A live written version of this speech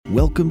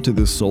Welcome to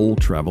the Soul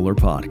Traveler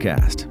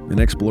Podcast, an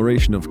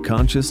exploration of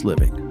conscious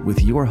living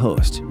with your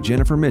host,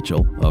 Jennifer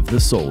Mitchell of The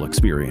Soul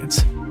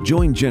Experience.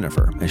 Join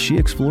Jennifer as she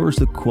explores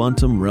the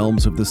quantum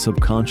realms of the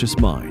subconscious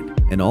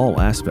mind and all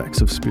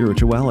aspects of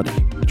spirituality.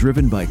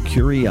 Driven by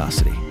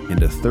curiosity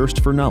and a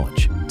thirst for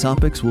knowledge,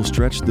 topics will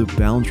stretch the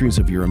boundaries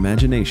of your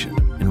imagination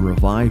and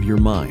revive your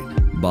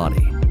mind,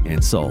 body,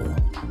 and soul.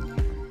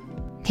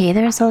 Hey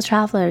there, Soul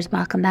Travelers.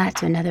 Welcome back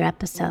to another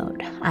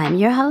episode. I'm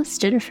your host,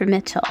 Jennifer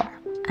Mitchell.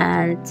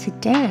 And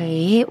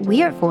today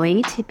we are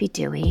going to be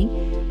doing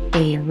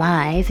a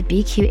live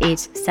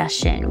BQH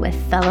session with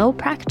fellow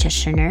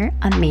practitioner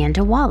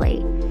Amanda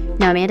Walley.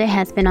 Now, Amanda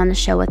has been on the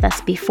show with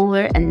us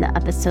before in the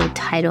episode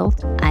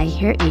titled I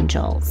Hear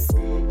Angels.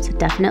 So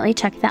definitely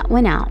check that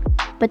one out.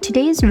 But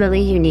today is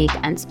really unique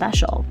and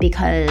special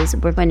because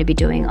we're going to be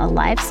doing a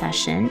live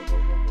session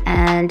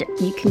and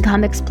you can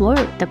come explore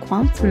the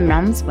quantum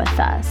realms with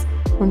us.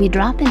 When we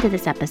drop into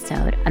this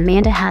episode,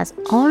 Amanda has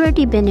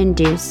already been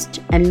induced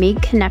and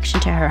made connection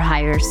to her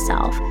higher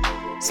self.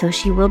 So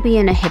she will be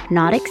in a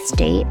hypnotic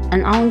state,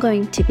 and I'm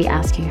going to be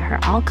asking her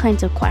all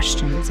kinds of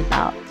questions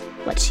about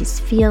what she's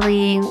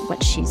feeling,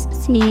 what she's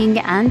seeing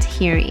and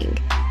hearing.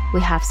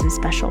 We have some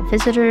special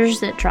visitors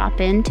that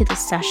drop into the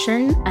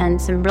session and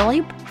some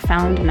really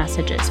profound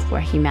messages for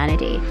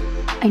humanity.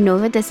 I know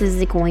that this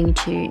is going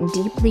to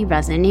deeply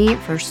resonate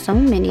for so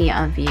many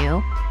of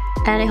you.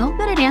 And I hope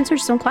that it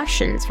answers some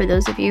questions for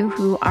those of you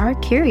who are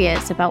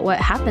curious about what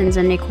happens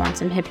in a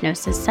quantum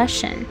hypnosis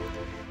session.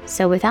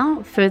 So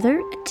without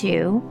further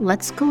ado,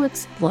 let's go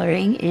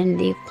exploring in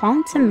the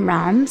quantum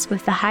realms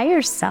with the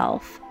higher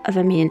self of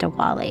Amanda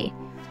Walley.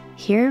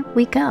 Here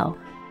we go.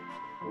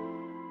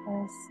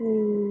 I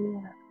see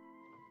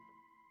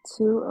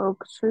 2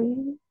 oak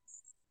trees.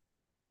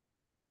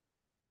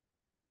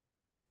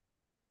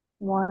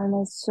 One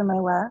is to my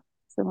left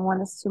and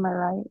one is to my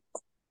right.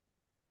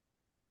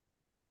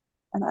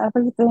 And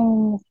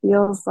everything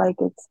feels like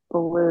it's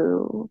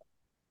blue.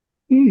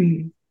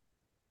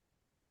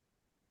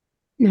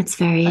 That's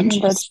very I mean,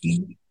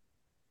 interesting.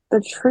 the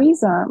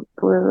trees aren't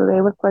blue.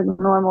 They look like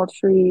normal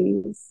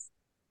trees.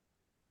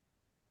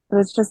 But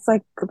it's just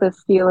like the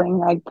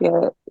feeling I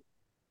get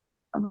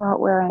about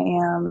where I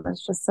am.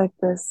 It's just like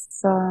this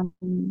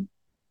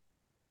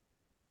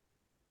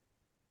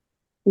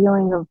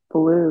feeling of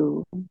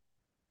blue.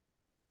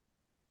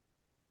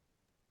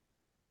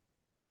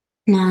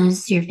 Now,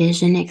 as your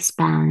vision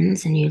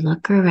expands and you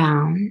look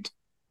around,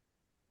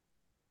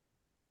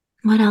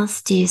 what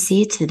else do you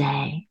see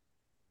today?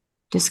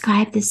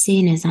 Describe the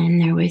scene as I'm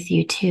there with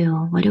you too.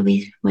 What are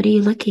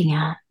you looking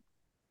at?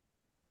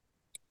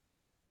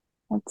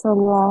 It's a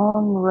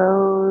long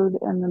road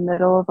in the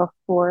middle of a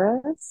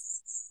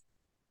forest,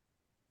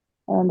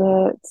 and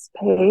it's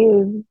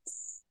paved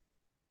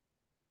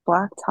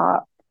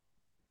blacktop.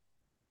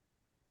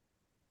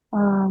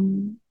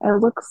 It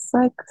looks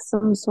like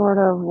some sort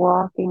of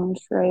walking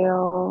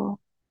trail.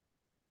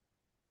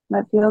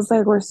 And it feels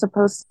like we're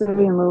supposed to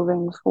be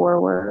moving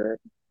forward.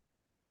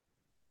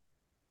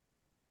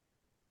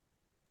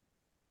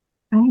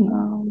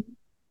 Right.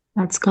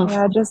 Let's go.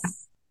 I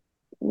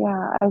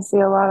see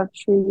a lot of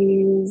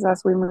trees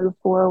as we move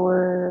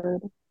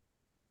forward.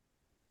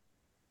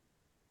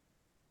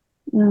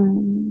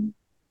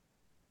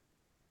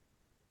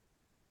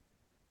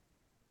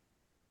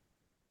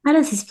 How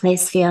does this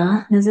place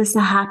feel? Is this a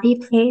happy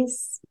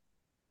place?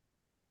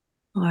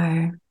 Or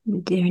are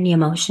there any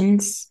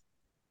emotions?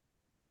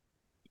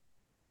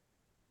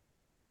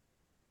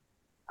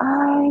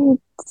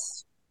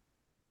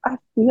 I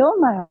feel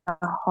my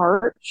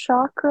heart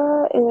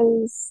chakra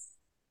is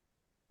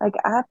like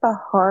at the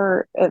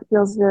heart. It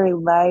feels very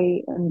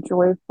light and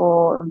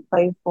joyful and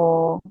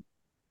playful.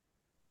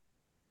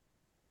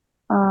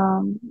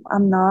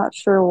 I'm not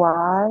sure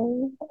why.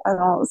 I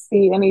don't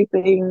see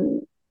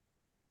anything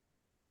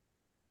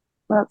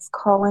that's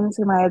calling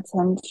to my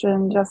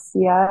attention just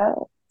yet.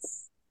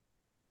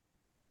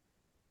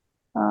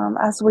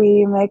 As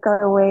we make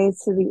our way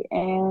to the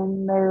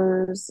end,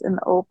 there's an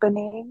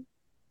opening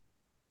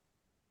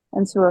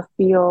into a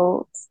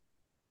field.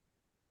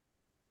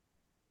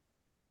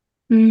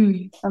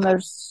 And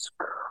there's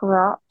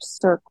crop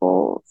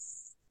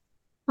circles.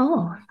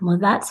 Oh, well,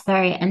 that's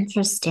very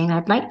interesting.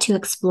 I'd like to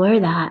explore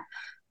that.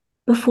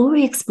 Before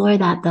we explore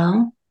that,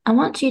 though, I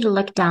want you to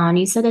look down.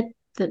 You said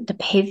that the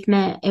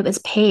pavement, it was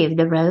paved,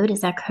 the road,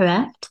 is that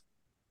correct?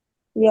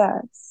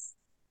 Yes.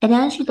 And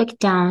as you look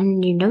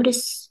down, you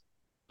notice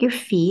your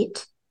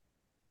feet.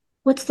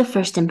 What's the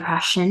first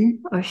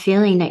impression or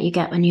feeling that you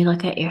get when you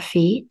look at your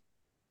feet?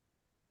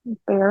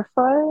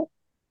 Barefoot.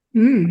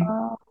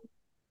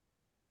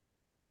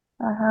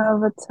 I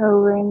have a toe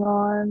ring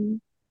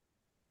on.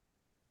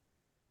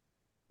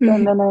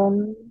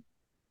 Feminine,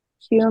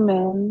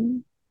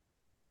 human.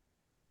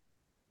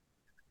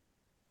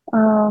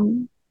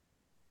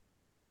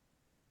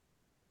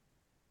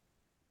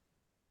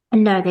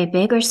 And are they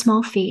big or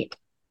small feet?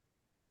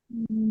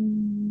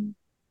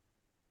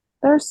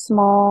 They're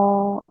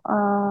small.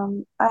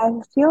 I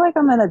feel like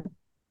I'm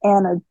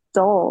an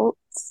adult.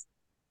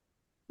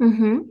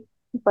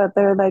 but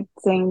they're like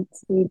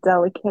dainty,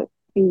 delicate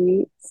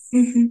feet.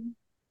 Mm-hmm.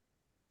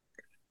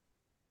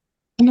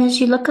 And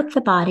as you look up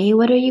the body,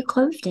 what are you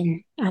clothed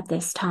in at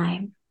this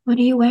time? What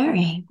are you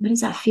wearing? What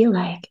does that feel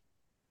like?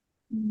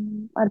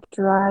 A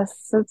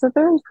dress. It's a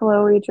very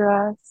flowy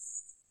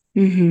dress.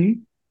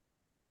 Mm-hmm.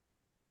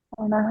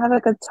 And I have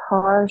a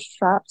guitar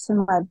strapped to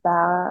my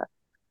back.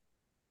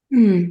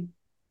 Mm.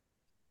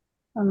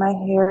 And my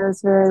hair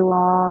is very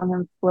long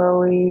and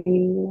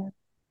flowy.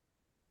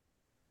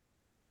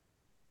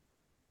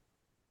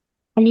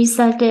 And you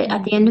said that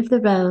at the end Mm, of the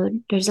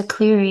road, there's a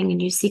clearing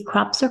and you see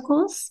crop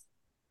circles.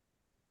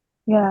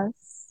 yes.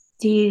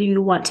 Do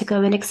you want to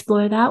go and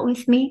explore that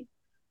with me?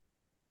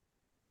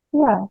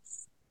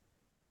 Yes.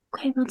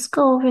 Okay, let's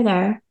go over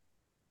there.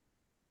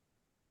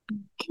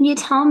 Can you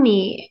tell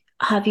me,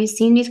 have you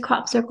seen these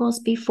crop circles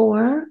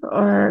before,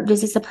 or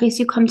is this a place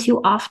you come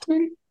to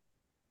often?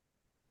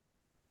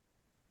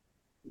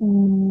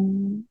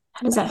 Mm,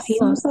 How does it that feel?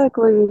 seems like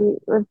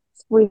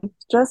we've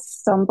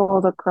just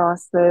stumbled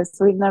across this.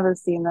 We've never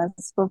seen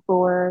this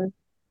before.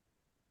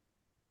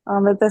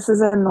 But this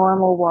is a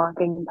normal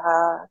walking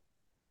path.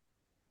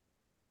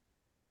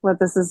 But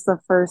this is the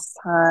first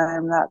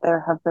time that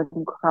there have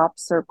been crop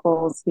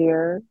circles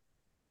here.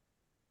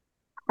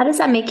 How does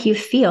that make you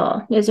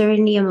feel? Is there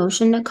any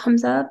emotion that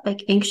comes up,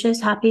 like anxious,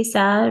 happy,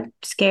 sad,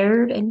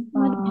 scared, and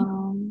what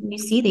when you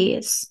see Um,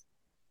 these?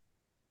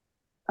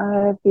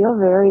 I feel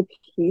very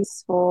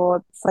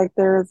peaceful. It's like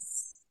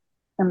there's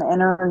an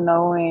inner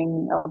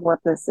knowing of what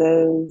this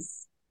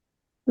is.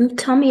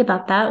 Tell me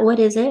about that. What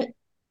is it?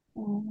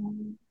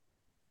 Um,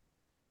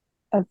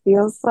 it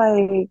feels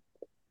like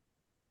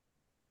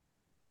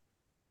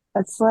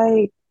it's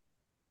like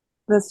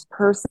this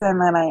person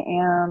that I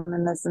am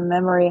and this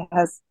memory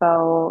has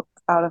felt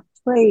out of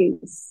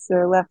place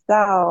or left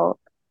out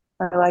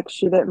or like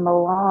she didn't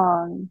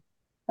belong.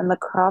 And the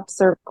crop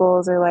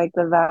circles are like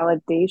the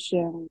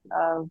validation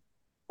of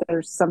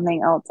there's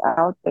something else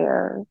out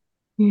there.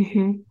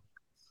 Mm-hmm.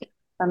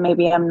 And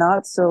maybe I'm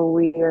not so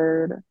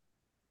weird.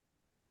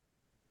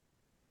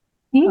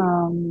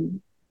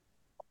 Um,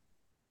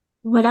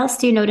 What else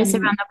do you notice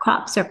and around the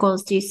crop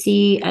circles? Do you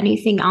see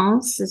anything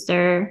else? Is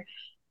there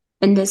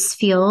in this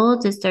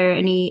field, is there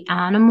any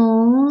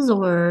animals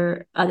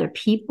or other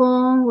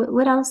people?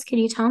 What else can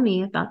you tell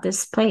me about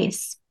this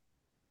place?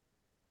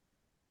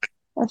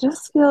 it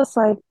just feels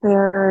like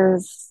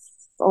there's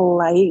a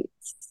light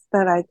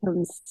that I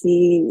can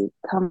see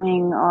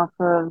coming off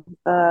of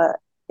the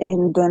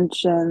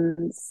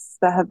indentions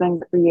that have been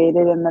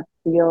created in the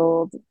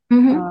field.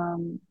 Mm-hmm.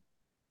 Um,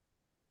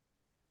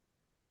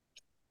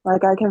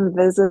 like I can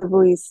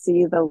visibly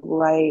see the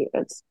light.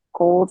 It's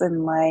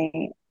golden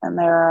light, and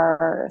there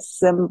are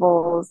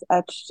symbols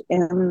etched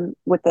in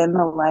within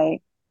the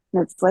light.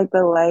 And it's like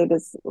the light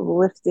is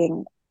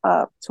lifting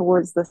up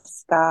towards the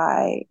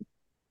sky.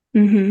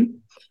 Mm-hmm.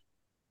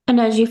 And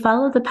as you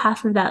follow the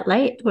path of that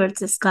light towards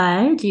the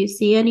sky, do you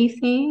see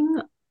anything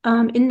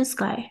in the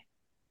sky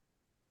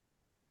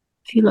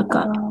if you look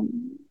up?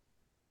 Um,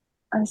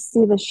 I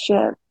see the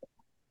ship.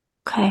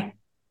 Okay.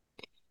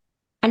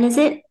 And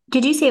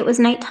did you say it was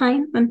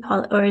nighttime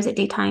or is it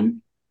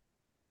daytime?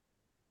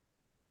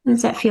 How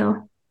does that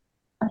feel?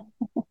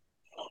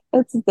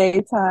 It's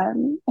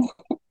daytime.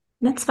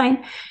 That's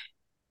fine.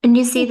 And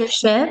you see the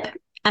ship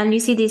and you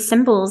see these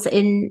symbols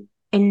in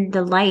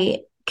the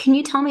light. Can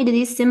you tell me, do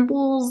these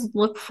symbols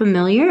look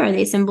familiar? Are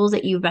they symbols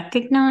that you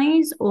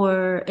recognize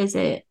or is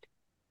it?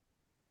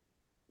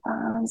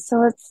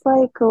 So it's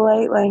like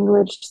light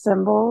language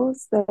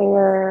symbols.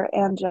 They're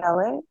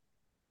angelic.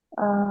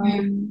 Mm.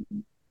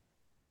 Um,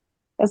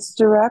 it's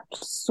direct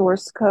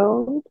source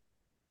code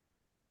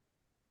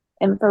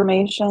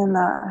information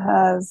that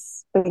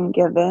has been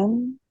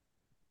given,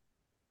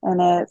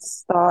 and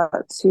it's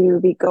thought to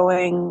be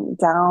going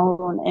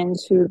down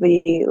into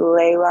the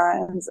ley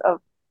lines of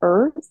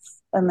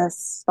Earth in this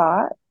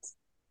spot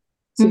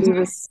to be Mhm.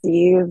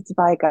 received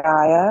by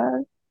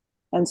Gaia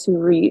and to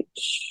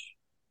reach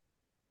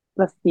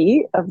the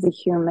feet of the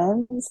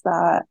humans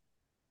that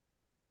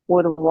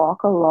would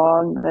walk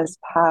along this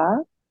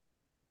path.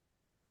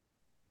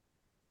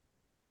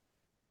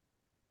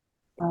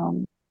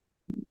 Um,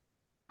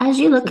 As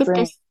you to look at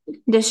bring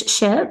this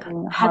ship,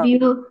 have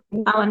you?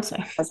 Oh, I'm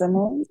sorry.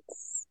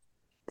 resonance.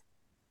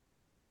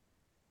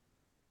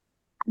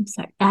 I'm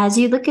sorry. As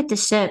you look at the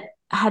ship,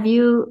 have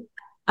you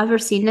ever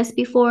seen this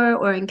before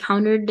or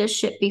encountered this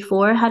ship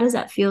before? How does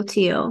that feel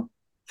to you?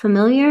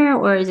 Familiar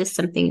or is this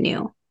something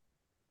new?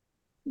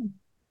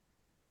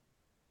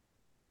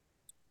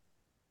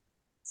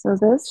 So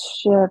this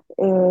ship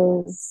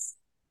is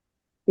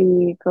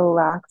the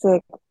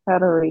Galactic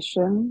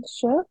Federation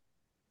ship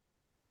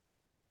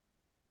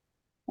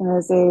and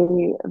is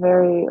a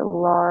very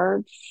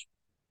large,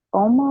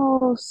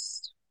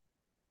 almost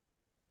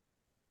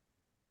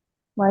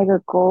like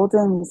a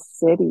golden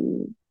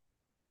city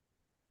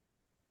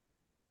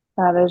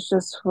that is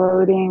just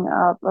floating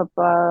up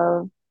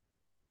above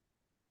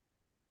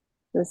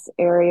this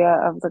area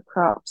of the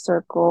crop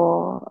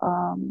circle.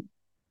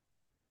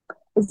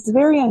 It's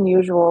very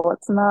unusual.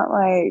 It's not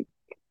like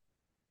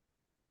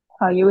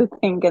how you would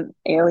think an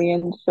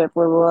alien ship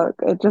would look.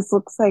 It just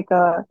looks like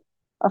a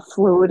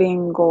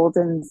floating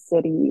golden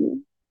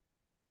city.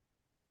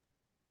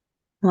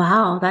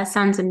 Wow, that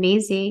sounds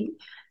amazing.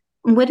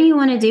 What do you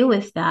want to do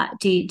with that?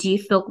 Do you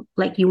feel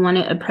like you want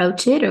to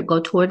approach it or go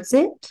towards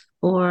it?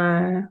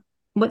 Or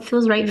what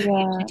feels right for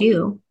you to Yeah,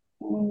 do?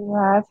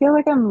 yeah, I feel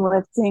like I'm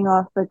lifting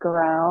off the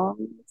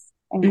ground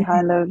and Mhm.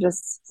 kind of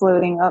just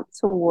floating up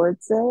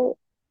towards it.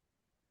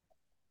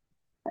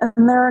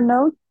 And there are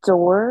no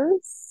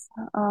doors.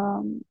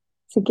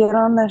 To get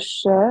on the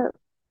ship,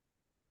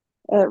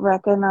 it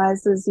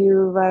recognizes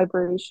you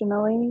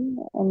vibrationally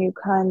and you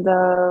kind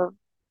of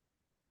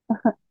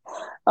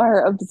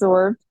are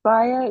absorbed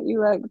by it. You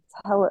like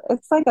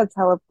it's like a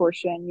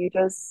teleportation. You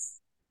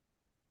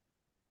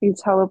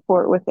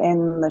teleport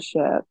within the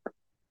ship.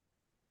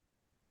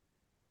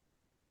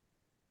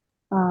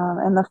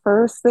 And the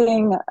first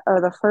thing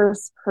or the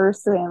first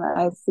person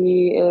I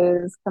see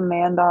is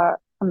Commander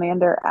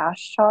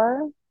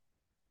Ashtar.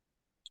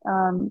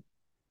 Um,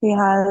 he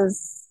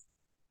has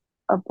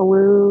a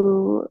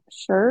blue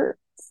shirt,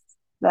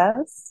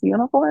 vest,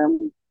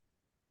 uniform,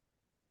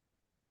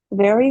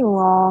 very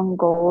long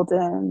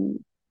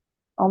golden,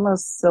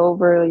 almost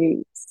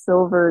silvery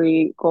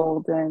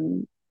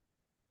golden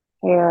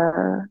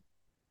hair,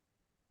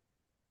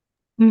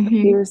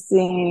 Mm-hmm.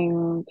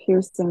 piercing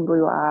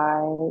blue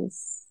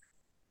eyes.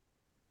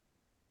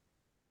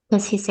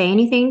 Does he say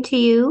anything to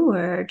you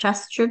or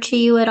gesture to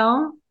you at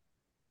all?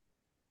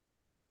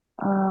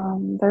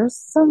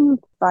 There's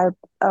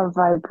a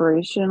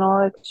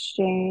vibrational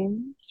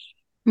exchange.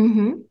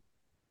 Mm-hmm.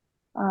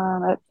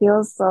 It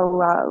feels a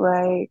lot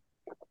like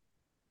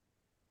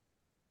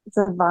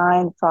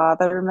divine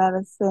father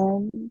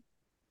medicine.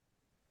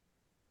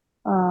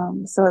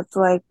 So it's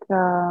like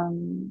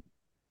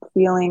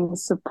feeling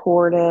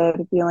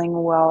supported, feeling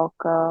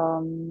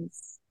welcomed.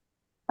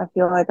 I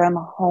feel like I'm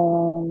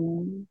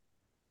home.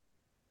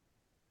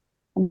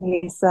 And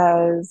he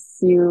says,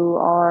 "You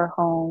are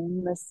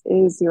home. This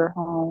is your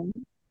home.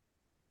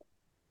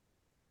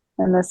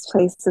 And this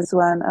place is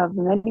one of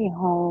many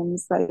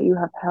homes that you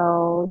have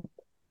held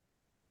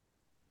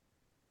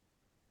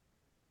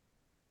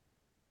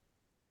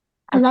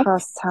I'd like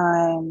across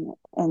time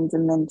and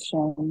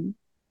dimension."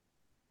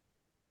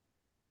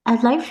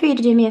 I'd like for you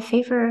to do me a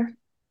favor.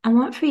 I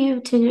want for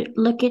you to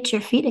look at your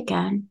feet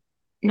again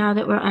now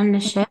that we're on the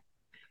ship.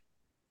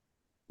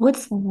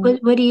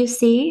 Mhm. What do you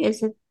see?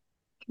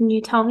 Can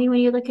you tell me when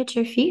you look at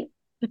your feet?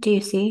 What do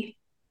you see?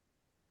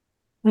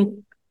 Like,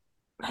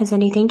 has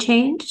anything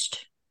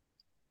changed?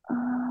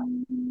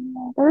 Um,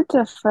 they're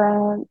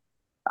different.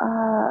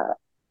 I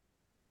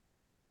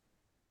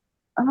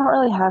don't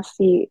really have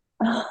feet.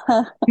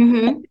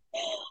 Mm-hmm.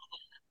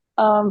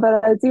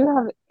 But I do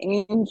have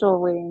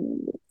angel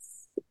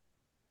wings.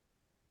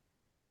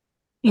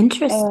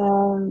 Interesting.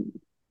 And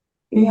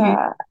Mm-hmm.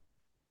 yeah,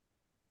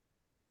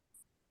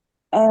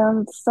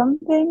 and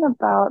something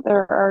about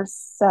there are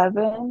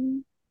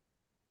seven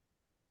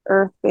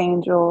earth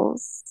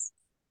angels.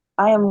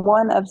 I am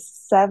one of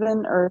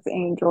seven earth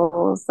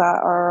angels that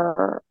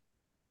are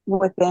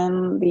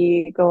within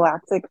the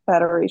Galactic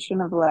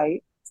Federation of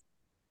Light.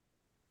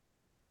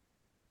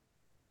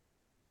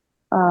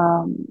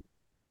 Um,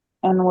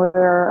 and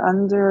we're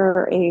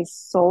under a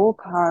soul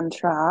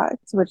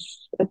contract, which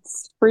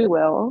it's free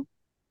will,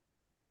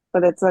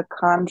 but it's a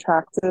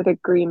contracted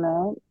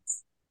agreement.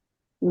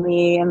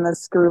 Me and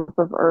this group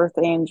of Earth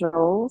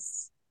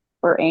angels,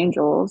 or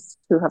angels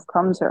who have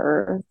come to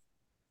Earth,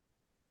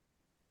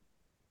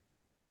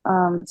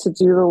 to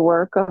do the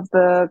work of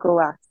the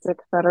Galactic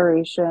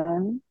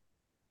Federation.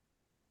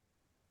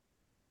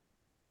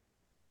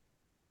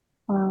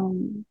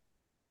 Um,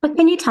 What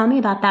can you tell me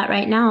about that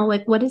right now?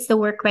 Like, what is the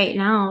work right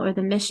now or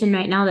the mission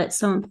right now that's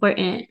so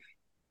important?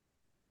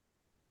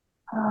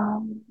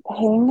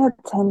 Paying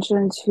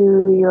attention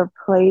to your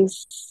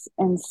place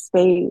in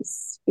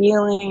space,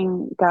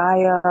 feeling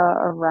Gaia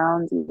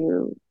around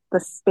you, the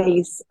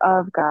space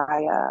of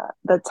Gaia,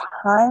 the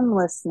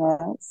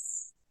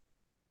timelessness.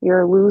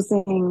 You're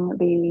losing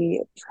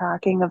the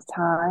tracking of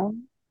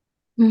time.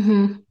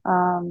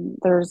 Mm-hmm.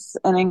 There's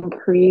an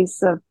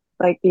increase of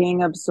like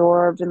being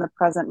absorbed in the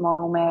present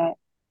moment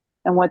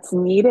and what's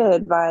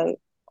needed by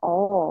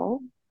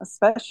all,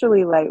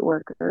 especially light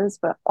workers,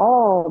 but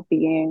all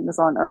beings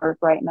on Earth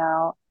right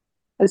now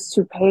is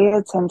to pay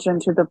attention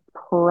to the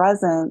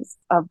presence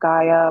of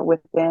Gaia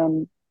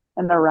within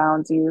and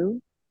around you,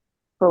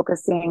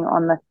 focusing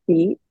on the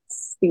feet,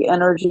 the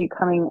energy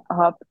coming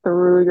up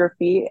through your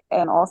feet,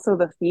 and also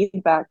the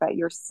feedback that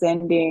you're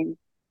sending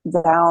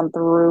down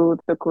through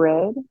the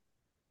grid.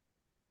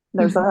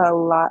 There's Mm-hmm. a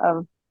lot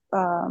of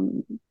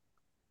um,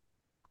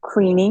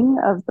 cleaning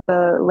of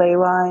the ley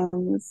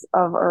lines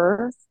of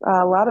Earth.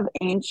 A lot of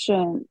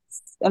ancient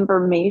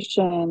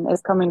information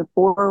is coming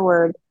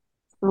forward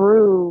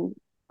through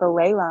the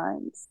ley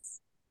lines.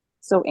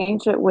 So,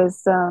 ancient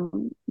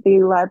wisdom,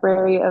 the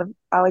Library of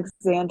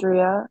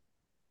Alexandria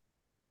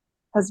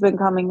has been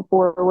coming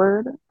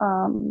forward.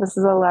 This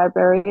is a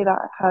library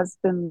that has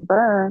been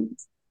burned,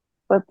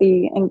 but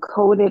the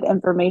encoded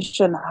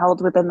information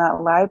held within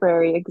that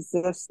library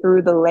exists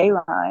through the ley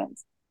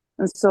lines.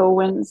 And so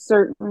when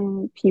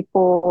certain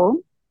people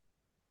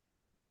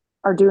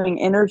are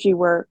doing energy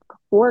work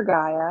for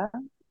Gaia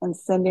and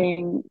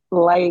sending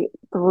light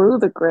through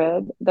the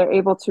grid, they're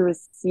able to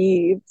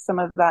receive some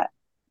of that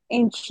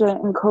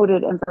ancient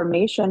encoded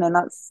information, and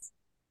that's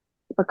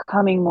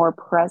becoming more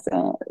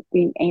present,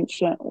 the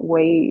ancient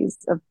ways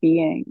of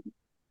being.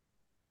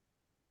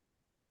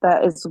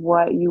 That is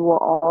what you will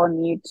all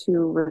need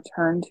to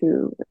return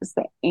to, is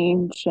the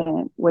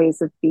ancient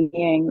ways of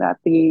being, that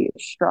the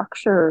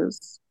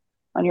structures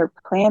on your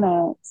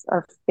planet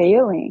are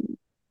failing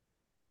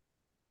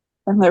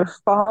and they're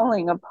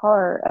falling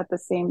apart at the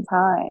same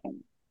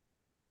time.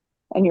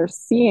 And you're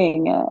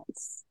seeing it.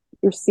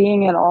 You're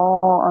seeing it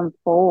all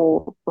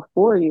unfold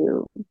before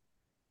you.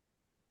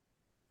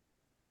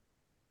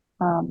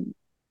 And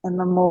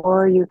the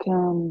more you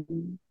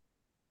can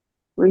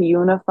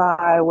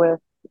reunify with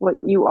what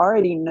you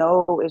already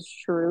know is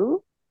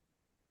true,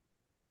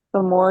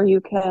 the more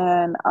you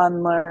can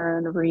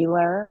unlearn,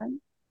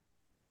 relearn,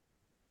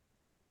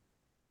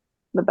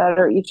 the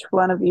better each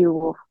one of you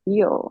will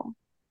feel.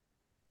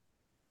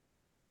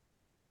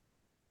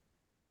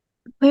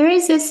 Where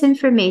is this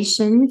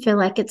information feel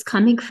like it's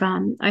coming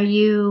from? Do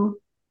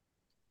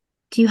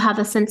you have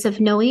a sense of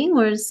knowing,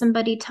 or is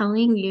somebody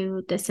telling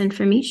you this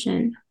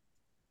information?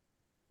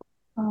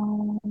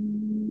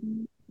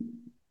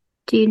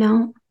 Do you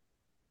know?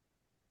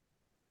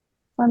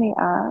 Let me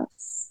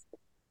ask.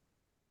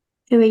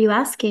 Who are you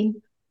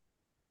asking?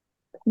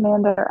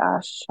 Commander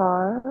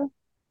Ashar.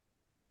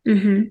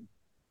 Mm-hmm.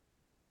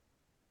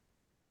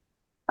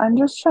 I'm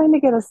just trying to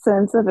get a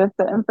sense of if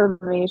the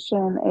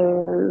information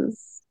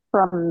is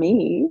from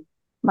me,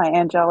 my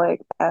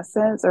angelic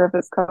essence, or if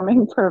it's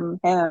coming from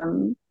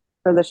him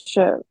for the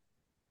ship.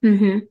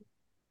 Mm-hmm.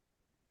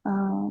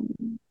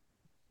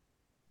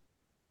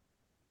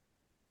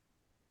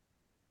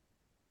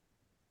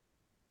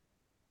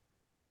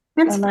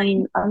 That's And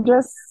fine.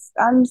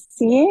 I'm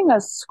seeing a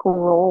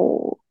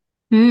scroll,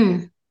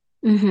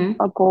 Mm-hmm.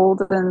 a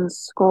golden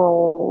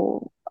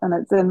scroll, and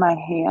it's in my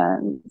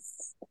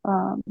hands.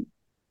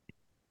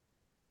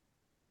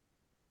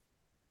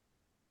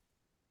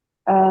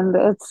 And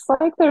it's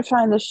like they're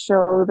trying to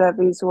show that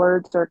these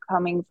words are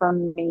coming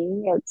from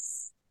me.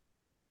 It's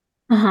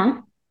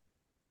Uh-huh.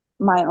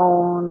 my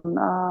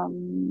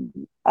own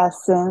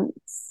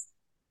essence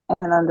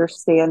and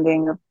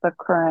understanding of the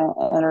current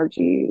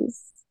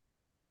energies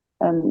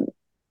and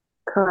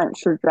current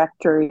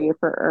trajectory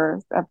for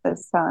Earth at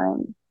this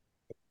time.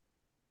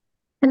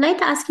 I'd like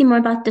to ask you more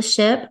about the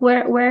ship.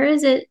 Where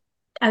is it?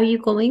 Are you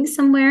going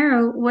somewhere,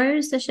 or where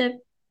is the ship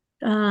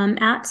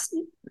at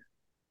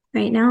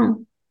right now?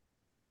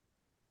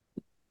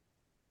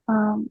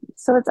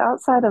 So it's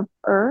outside of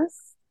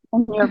Earth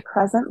in your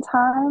present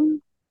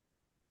time.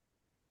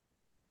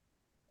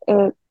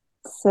 It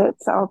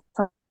sits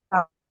outside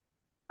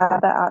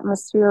the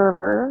atmosphere of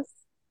Earth.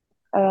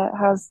 It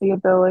has the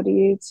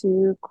ability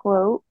to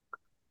cloak,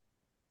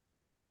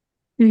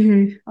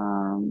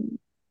 Mm-hmm.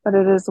 but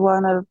it is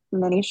one of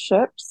many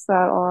ships that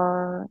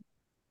are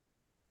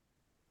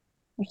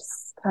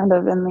just kind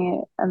of in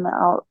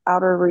the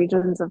outer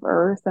regions of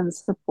Earth and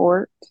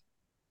support.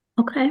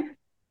 Okay.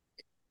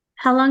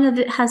 How long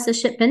has the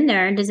ship been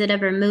there? Does it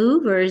ever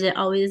move, or is it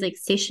always like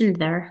stationed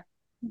there?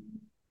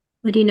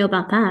 What do you know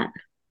about that?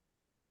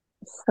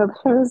 So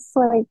there's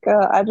like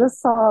I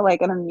just saw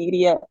like an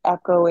immediate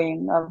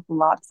echoing of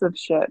lots of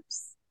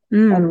ships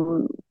Mm.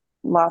 and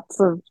lots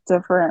of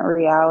different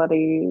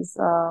realities.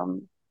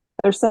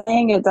 They're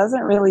saying it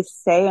doesn't really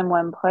stay in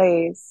one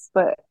place,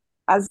 but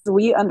as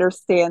we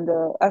understand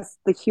it, as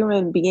the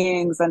human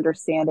beings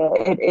understand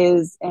it, it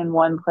is in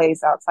one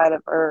place outside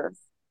of Earth.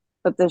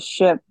 But the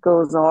ship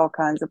goes all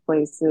kinds of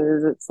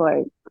places. It's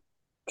like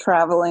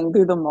traveling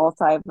through the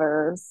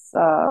multiverse,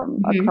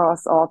 Mm-hmm.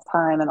 across all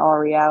time and all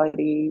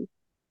reality.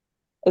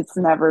 It's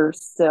never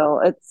still.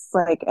 It's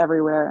like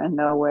everywhere and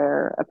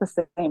nowhere at the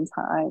same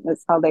time.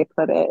 That's how they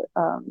put it.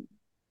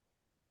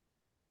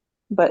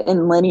 But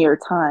in linear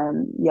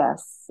time,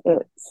 yes,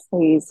 it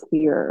stays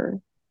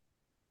here.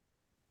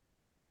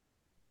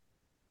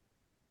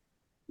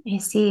 I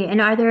see.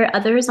 And are there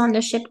others on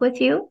the ship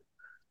with you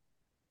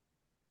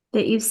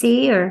that you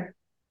see, or?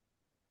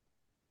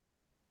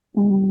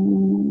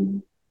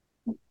 Mm.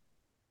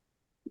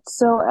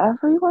 So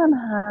everyone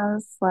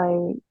has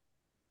like,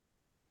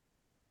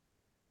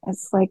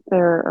 it's like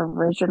their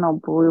original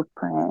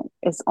blueprint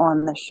is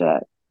on the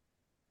ship.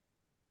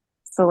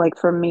 So like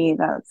for me,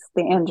 that's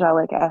the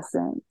angelic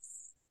essence.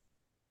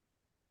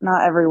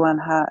 Not everyone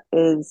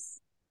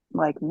is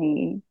like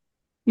me.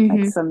 Like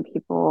Mm-hmm. some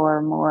people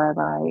are more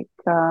like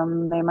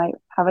they might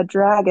have a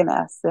dragon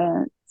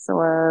essence,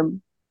 or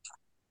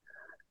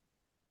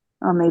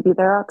maybe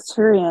they're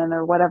Arcturian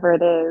or whatever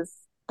it is.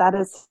 That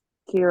is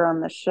here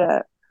on the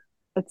ship.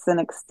 It's an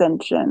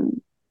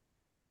extension.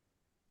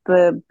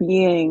 The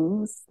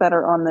beings that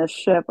are on this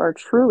ship are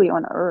truly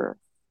on Earth.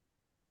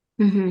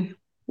 Mm-hmm.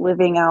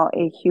 living out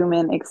a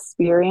human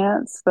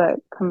experience, but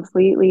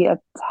completely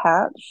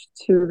attached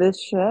to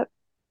this ship,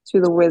 to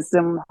the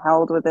wisdom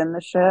held within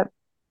the ship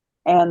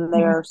and Mhm.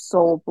 their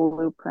soul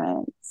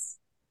blueprints.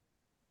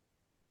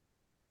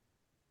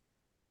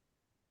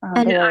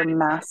 And They are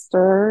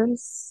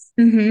masters.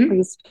 mm-hmm.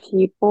 These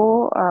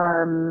people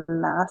are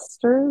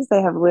masters.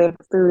 They have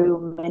lived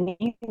through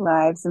many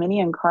lives, many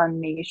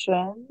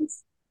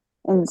incarnations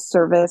in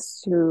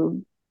service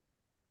to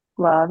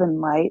love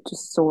and light, to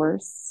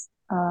source.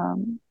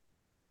 And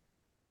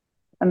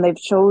they've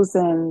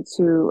chosen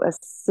to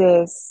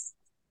assist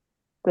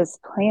this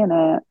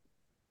planet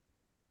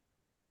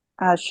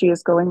as she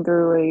is going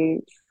through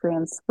a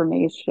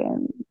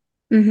transformation.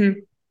 Mm-hmm.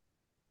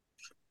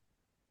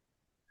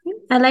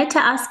 I'd like to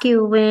ask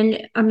you,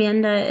 when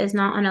Amanda is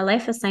not on a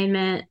life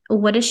assignment,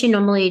 what does she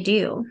normally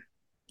do?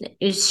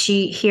 Is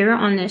she here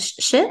on this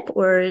ship,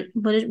 or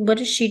what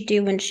does she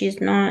do when she's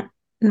not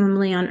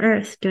normally on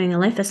Earth doing a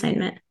life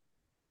assignment?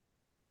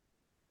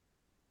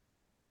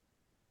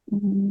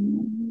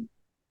 Mm.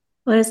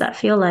 What does that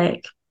feel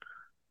like?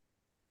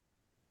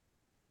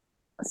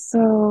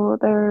 So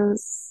they're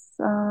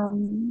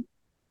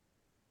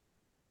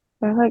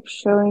like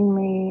showing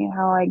me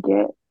how I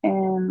get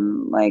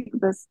in like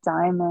this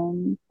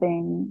diamond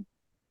thing.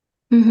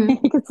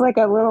 Mm-hmm. It's like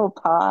a little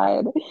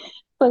pod.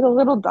 It's like a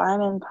little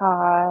diamond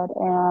pod,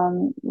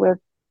 and with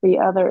the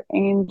other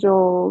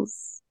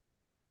angels,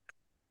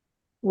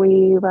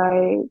 we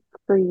like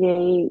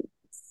create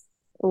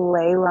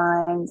ley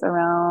lines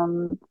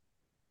around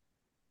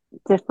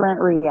different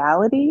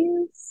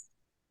realities,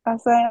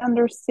 as I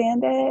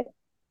understand it.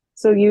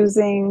 So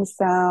using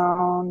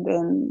sound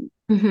and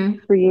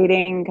Mm-hmm.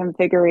 creating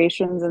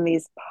configurations in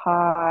these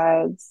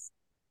pods,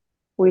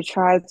 we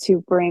try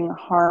to bring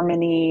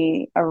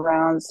harmony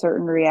around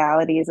certain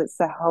realities. It's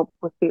to help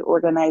with the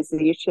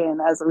organization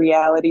as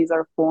realities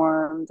are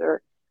formed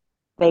or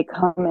they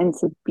come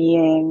into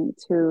being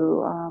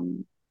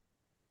to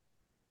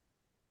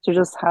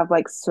just have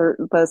like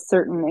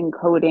certain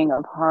encoding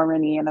of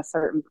harmony in a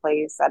certain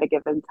place at a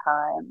given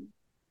time.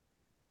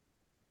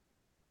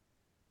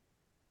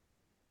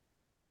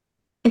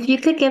 If you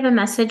could give a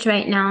message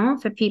right now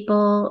for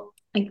people,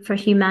 like for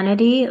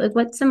humanity, like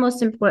what's the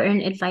most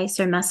important advice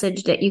or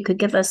message that you could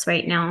give us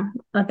right now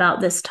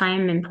about this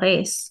time and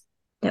place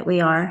that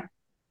we are?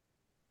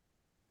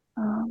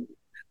 Um,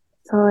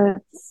 so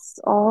it's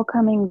all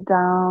coming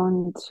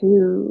down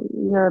to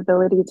your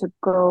ability to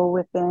go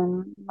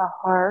within the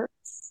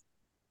hearts.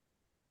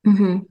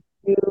 Mm-hmm.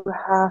 You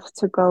have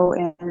to go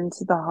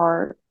into the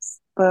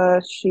hearts,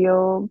 the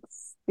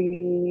shields,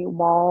 the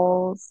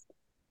walls,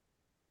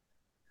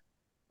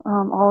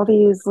 all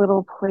these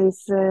little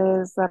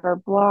places that are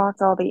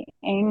blocked, all the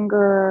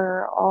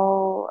anger,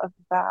 all of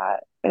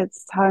that.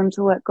 It's time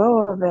to let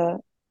go of it,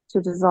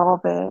 to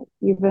dissolve it,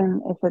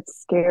 even if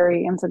it's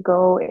scary, and to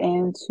go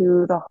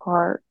into the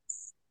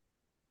hearts.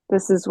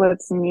 This is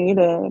what's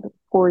needed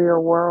for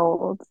your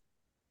world.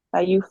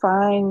 That you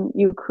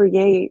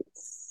create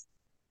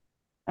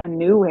a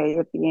new way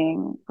of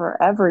being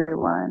for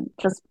everyone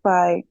just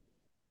by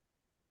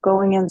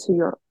going into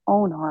your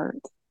own heart,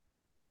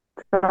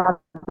 dropping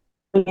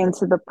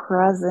into the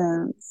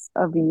presence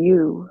of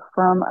you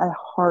from a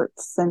heart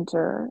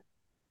center,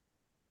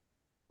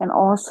 and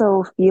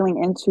also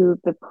feeling into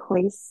the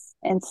place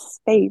and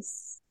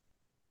space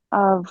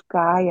of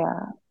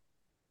Gaia.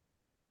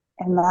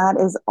 And that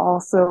is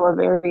also a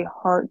very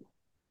heart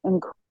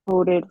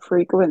encoded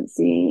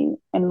frequency.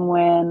 And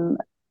when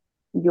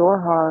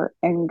your heart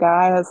and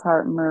Gaia's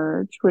heart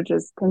merge, which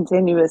is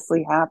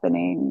continuously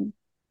happening,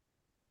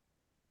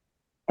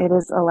 it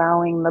is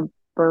allowing the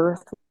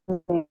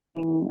birthing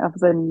of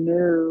the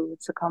new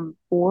to come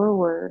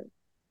forward.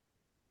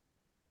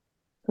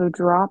 So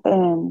drop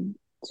in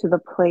to the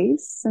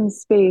place and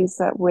space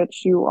at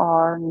which you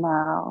are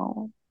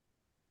now.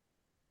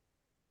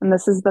 And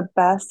this is the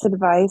best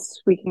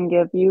advice we can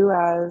give you,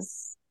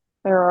 as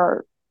there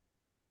are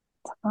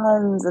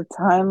tons of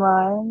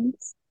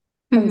timelines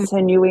Mm-hmm.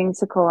 continuing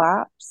to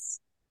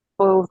collapse,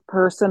 both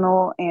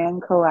personal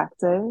and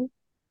collective.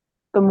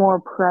 The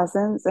more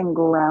presence and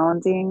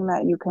grounding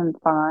that you can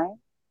find,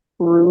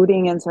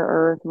 rooting into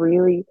earth,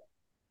 really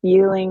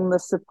feeling the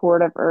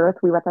support of earth.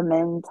 We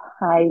recommend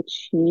Tai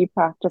Chi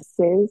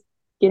practices,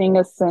 getting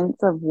a sense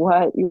of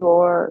what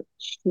your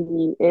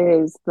chi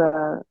is,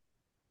 the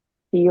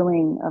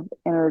feeling of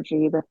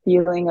energy, the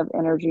feeling of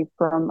energy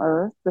from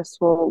earth. This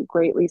will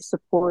greatly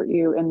support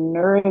you and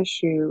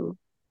nourish you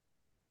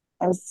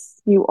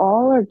as you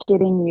all are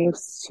getting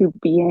used to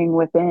being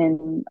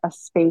within a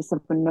space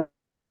of no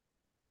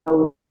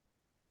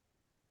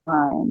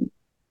time,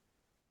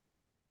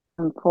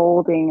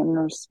 unfolding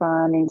and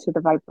responding to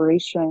the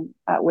vibration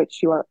at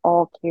which you are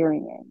all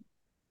carrying.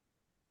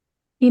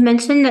 You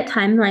mentioned that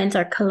timelines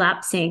are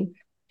collapsing.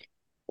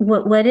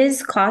 What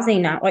is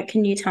causing that? What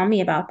can you tell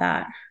me about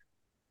that?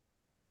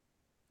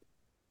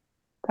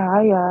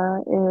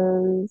 Gaia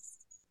is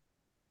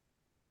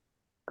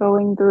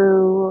going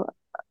through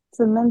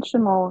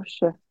dimensional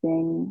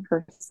shifting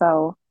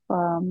herself.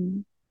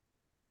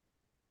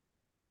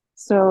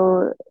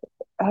 So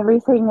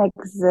everything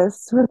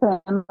exists within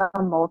the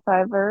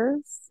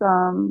multiverse.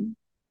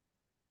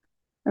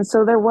 And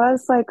so there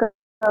was like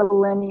a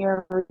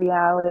linear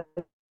reality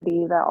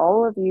that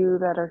all of you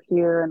that are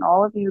here and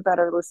all of you that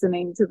are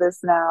listening to this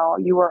now,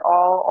 you are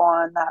all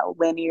on that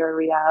linear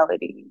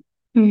reality.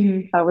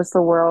 Mm-hmm. That was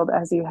the world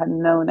as you had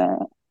known it.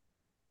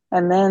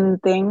 And then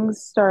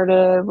things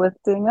started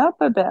lifting up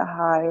a bit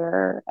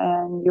higher,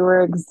 and you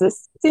were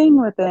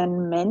existing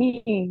within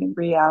many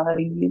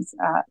realities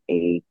at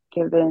a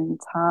given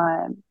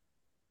time.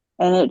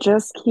 And it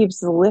just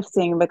keeps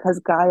lifting because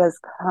Gaia's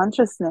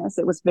consciousness,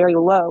 it was very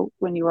low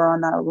when you were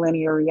on that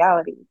linear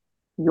reality.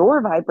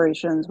 Your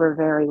vibrations were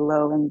very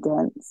low and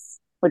dense,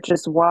 which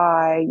is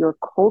why your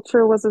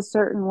culture was a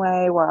certain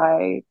way,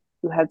 why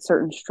you had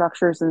certain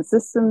structures and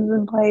systems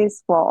in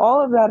place. Well,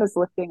 all of that is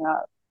lifting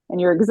up, and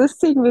you're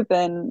existing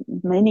within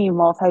many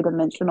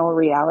multidimensional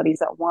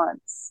realities at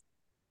once.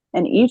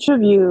 And each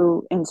of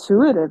you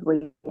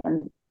intuitively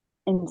and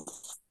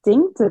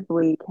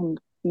instinctively can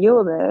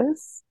feel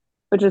this,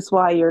 which is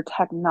why your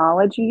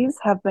technologies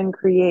have been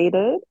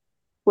created,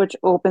 which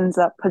opens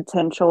up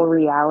potential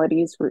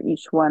realities for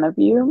each one of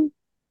you.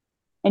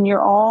 And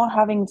you're all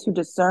having to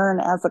discern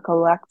as a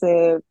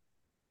collective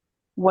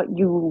what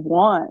you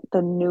want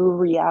the new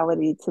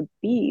reality to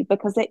be,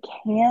 because it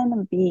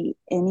can be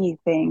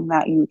anything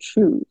that you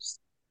choose.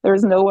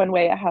 There's no one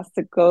way it has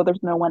to go,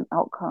 there's no one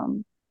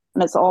outcome.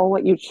 And it's all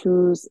what you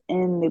choose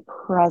in the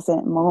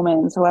present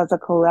moment. So, as a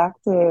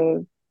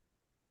collective,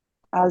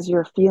 as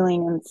you're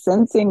feeling and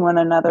sensing one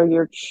another,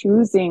 you're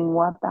choosing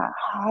what that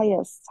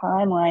highest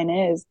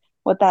timeline is,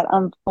 what that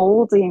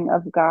unfolding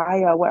of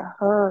Gaia,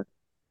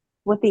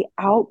 what the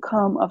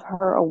outcome of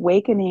her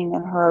awakening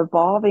and her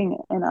evolving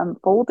and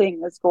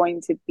unfolding is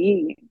going to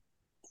be.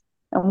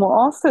 And we'll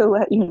also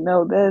let you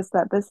know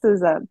that this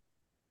is a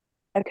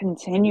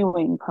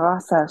continuing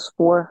process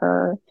for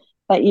her,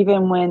 that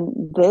even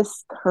when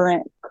this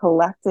current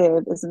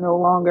collective is no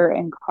longer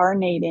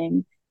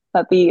incarnating,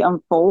 that the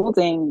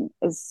unfolding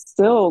is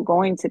still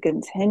going to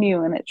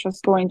continue, and it's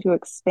just going to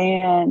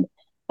expand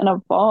and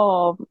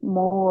evolve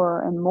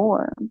more and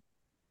more.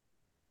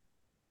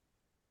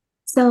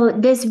 So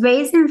this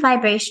raise in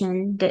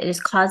vibration that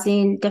is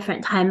causing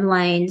different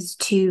timelines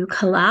to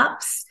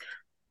collapse,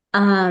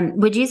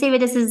 would you say that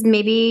this is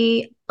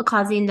maybe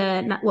causing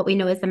the what we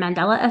know as the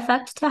Mandela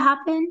effect to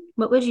happen?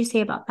 What would you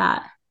say about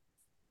that?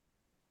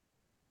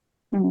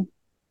 Mm.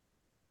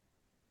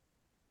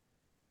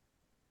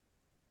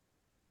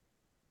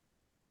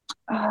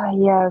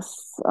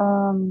 Yes.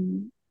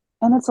 And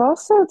it's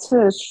also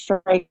to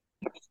strike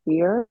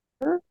fear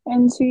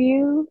into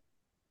you.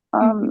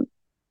 Um,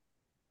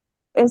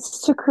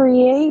 it's to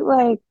create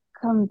like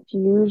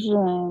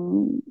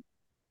confusion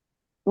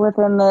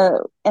within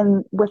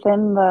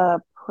the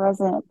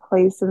present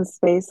place and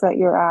space that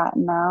you're at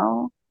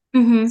now,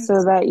 Mm-hmm.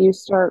 so that you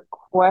start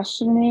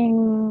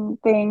questioning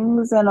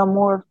things in a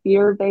more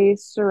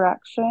fear-based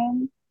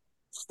direction.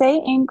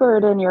 Stay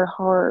anchored in your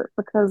heart,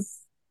 because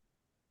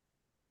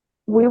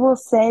we will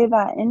say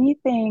that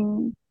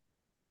anything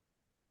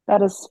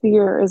that is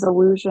fear is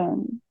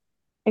illusion.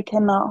 It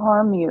cannot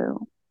harm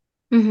you,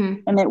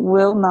 Mm-hmm. and it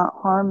will not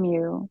harm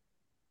you.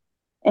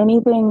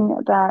 Anything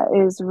that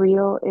is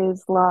real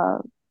is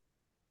love.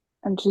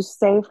 And to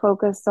stay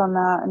focused on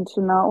that, and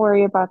to not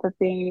worry about the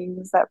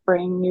things that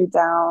bring you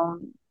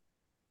down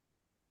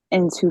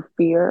into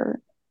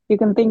fear. You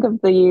can think of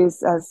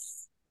these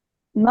as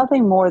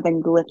nothing more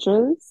than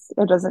glitches.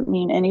 It doesn't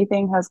mean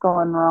anything has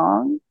gone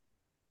wrong.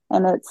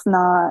 And it's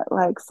not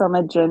like some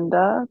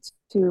agenda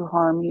to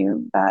harm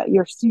you, that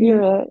your Mm-hmm.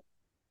 spirit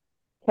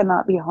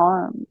cannot be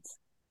harmed.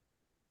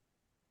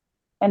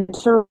 And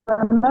to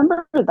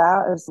remember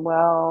that as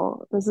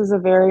well, this is a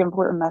very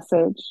important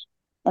message,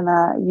 and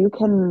that you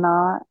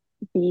cannot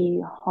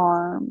be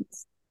harmed.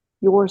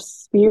 Your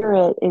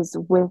spirit is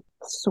with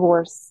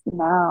Source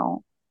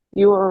now.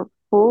 You are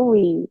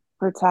fully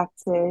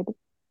protected,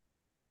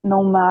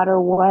 no matter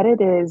what it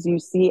is you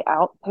see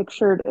out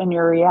pictured in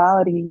your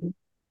reality.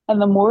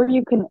 And the more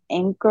you can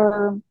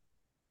anchor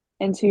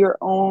into your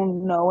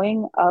own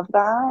knowing of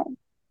that,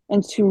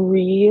 and to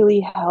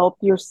really help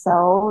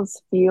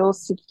yourselves feel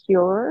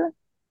secure,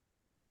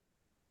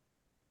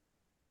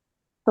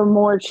 the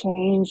more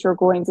change you're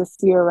going to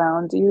see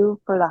around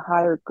you for the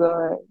higher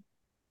good.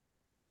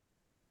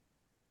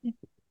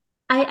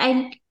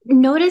 I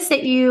noticed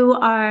that you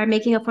are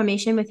making a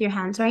formation with your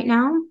hands right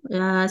now.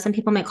 Some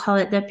people might call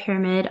it the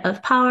pyramid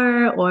of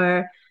power,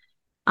 or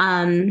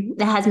that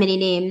has many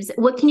names.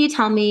 What can you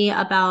tell me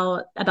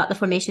about the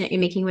formation that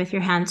you're making with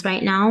your hands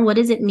right now? What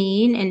does it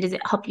mean, and does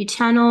it help you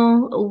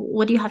channel?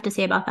 What do you have to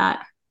say about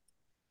that?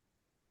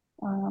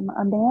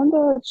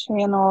 Amanda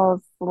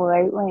channels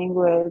light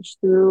language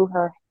through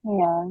her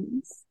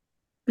hands.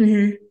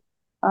 Mm-hmm.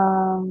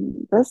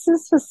 This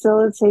is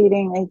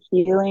facilitating a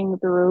healing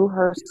through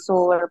her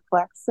solar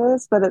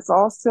plexus, but it's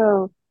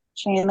also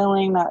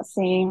channeling that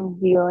same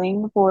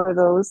healing for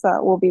those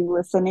that will be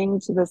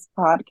listening to this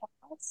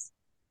podcast.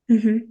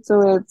 Mm-hmm.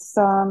 So it's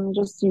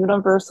just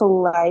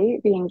universal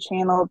light being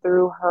channeled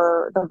through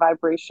the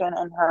vibration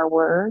in her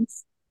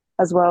words,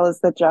 as well as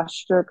the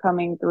gesture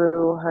coming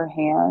through her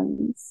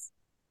hands.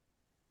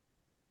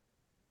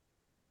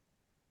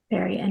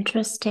 Very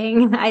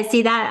interesting. I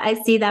see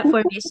that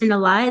formation a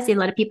lot. I see a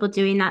lot of people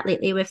doing that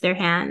lately with their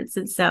hands.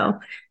 And so,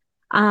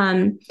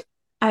 all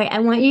right, I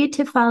want you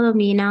to follow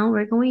me now.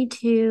 We're going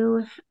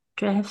to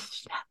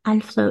drift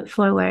and float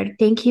forward.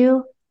 Thank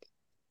you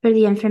for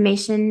the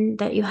information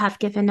that you have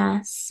given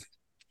us.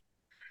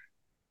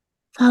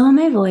 Follow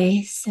my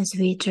voice as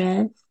we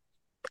drift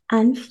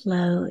and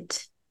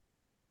float,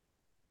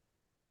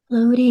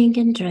 floating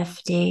and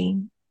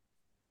drifting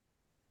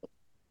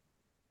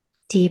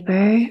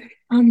deeper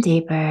and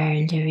deeper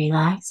into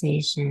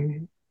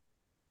relaxation,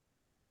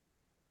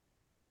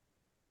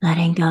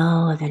 letting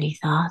go of any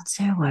thoughts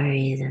or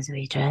worries as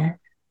we drift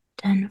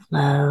and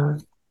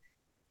float.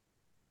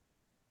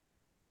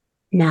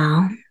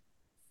 Now,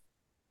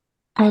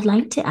 I'd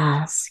like to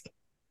ask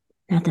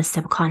that the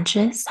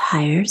subconscious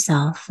higher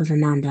self of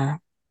Amanda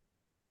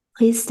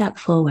please step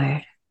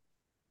forward.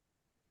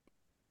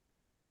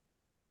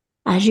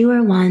 As you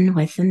are one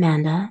with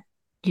Amanda,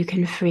 you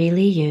can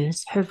freely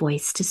use her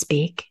voice to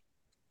speak.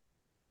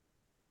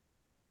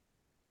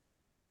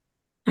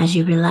 As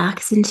you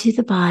relax into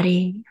the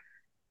body,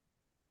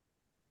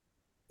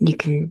 you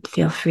can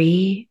feel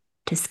free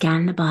to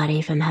scan the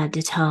body from head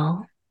to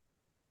toe.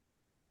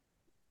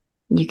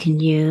 You can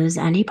use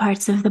any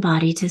parts of the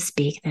body to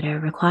speak that are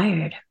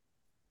required.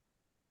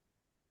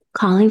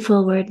 Calling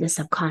forward the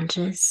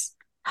subconscious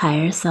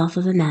higher self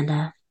of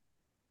Amanda.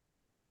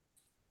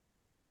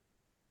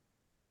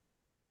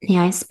 May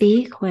I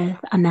speak with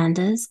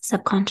Amanda's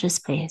subconscious,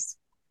 please?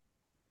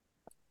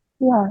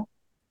 Yeah.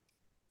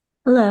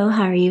 Hello,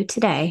 how are you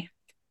today?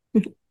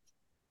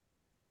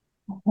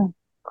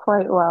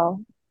 Quite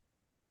well.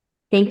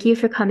 Thank you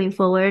for coming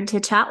forward to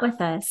chat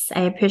with us.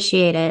 I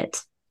appreciate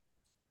it.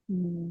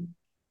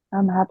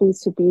 I'm happy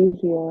to be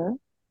here.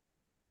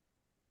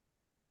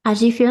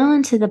 As you feel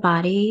into the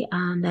body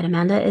that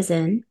Amanda is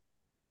in,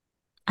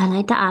 I'd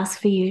like to ask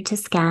for you to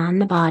scan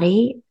the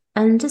body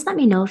and just let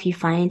me know if you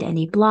find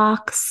any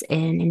blocks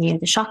in any of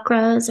the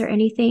chakras or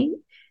anything.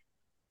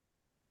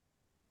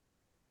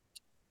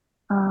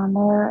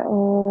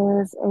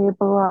 There is a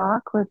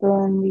block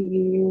within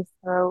the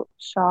throat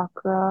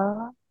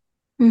chakra.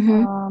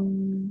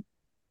 Mm-hmm.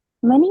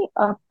 Many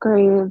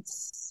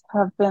upgrades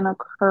have been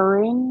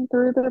occurring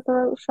through the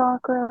throat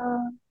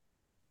chakra.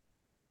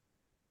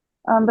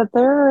 But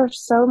there are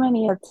so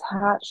many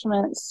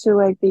attachments to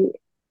like the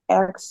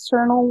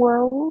external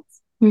world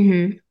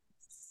Mm-hmm.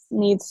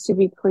 needs to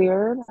be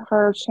cleared.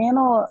 Her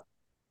channel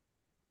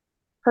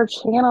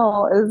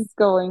is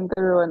going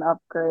through an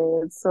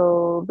upgrade.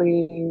 So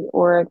the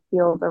auric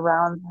field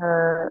around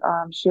her,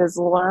 she is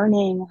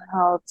learning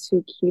how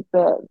to keep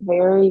it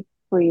very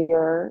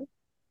clear.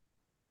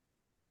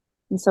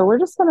 And so we're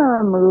just going to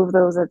remove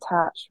those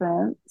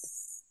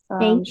attachments,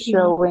 Thank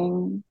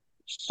you.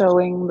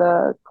 showing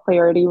the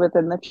clarity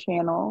within the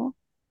channel.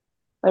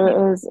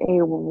 There is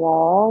a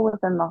wall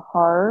within the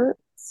heart.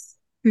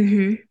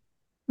 Mm-hmm.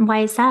 Why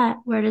is that?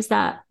 Where does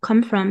that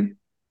come from?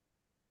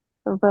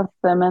 Of the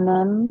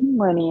feminine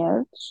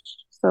lineage,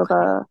 so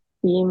the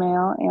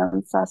female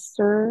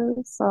ancestors.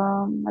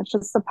 It's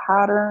just a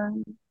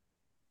pattern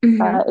Mm-hmm.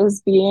 that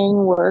is being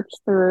worked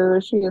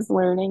through. She is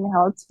learning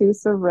how to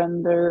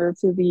surrender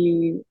to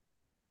the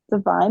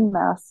divine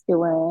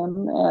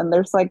masculine, and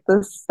there's like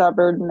this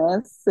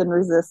stubbornness and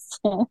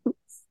resistance.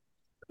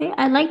 Okay,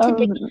 I'd like to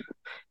Um,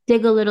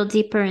 dig a little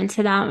deeper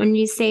into that. When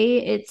you say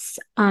it's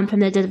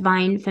from the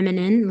divine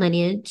feminine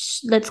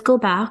lineage, let's go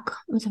back.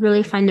 Let's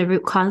really find the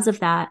root cause of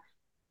that.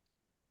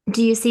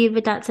 Do you see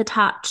if that's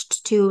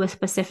attached to a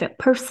specific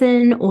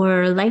person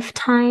or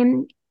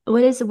lifetime?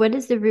 What is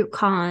the root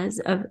cause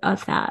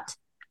of that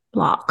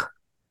block?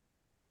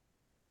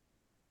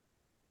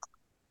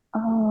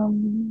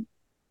 um,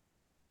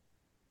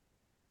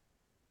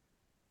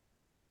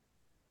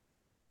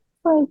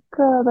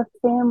 the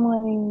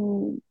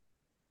family,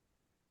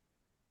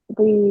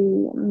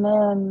 the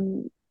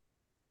men,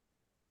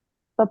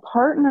 the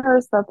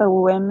partners that the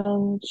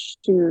women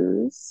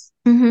choose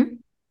Mm-hmm.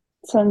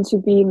 tend to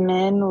be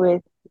men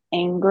with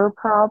anger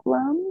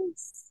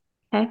problems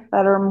Okay.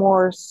 that are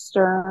more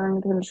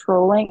stern,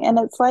 controlling. And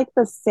it's like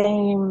the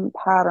same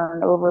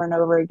pattern over and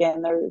over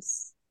again.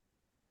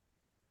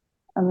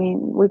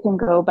 We can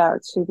go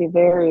back to the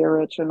very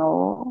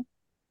original.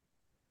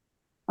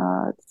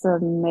 It's a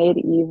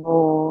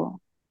medieval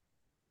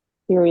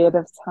period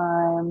of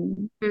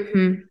time.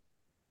 Mm-hmm.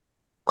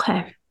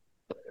 Okay.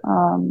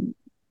 Um,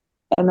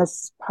 and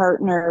this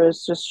partner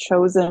is just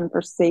chosen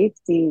for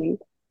safety.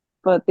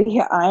 But the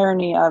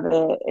irony of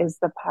it is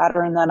the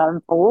pattern that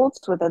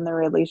unfolds within the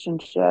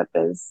relationship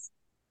is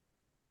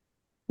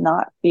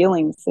not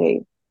feeling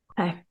safe.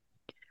 Okay.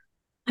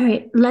 All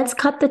right. Let's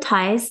cut the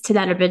ties to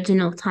that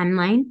original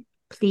timeline,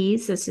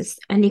 please. This is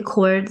any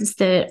cords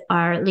that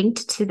are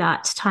linked to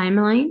that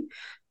timeline.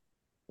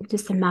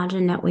 just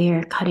imagine that we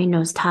are cutting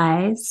those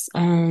ties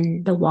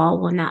and the wall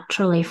will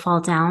naturally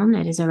fall down.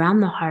 It is around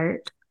the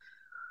heart.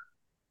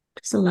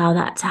 Just allow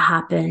that to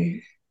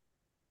happen.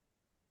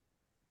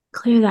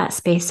 Clear that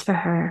space for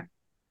her.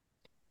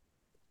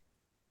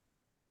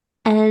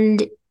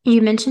 And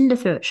you mentioned the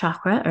throat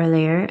chakra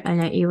earlier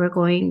and that you were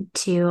going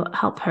to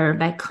help her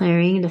by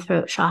clearing the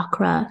throat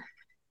chakra.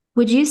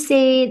 Would you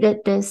say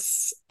that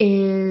this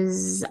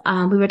is,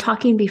 we were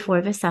talking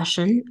before the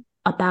session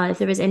about if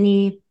there was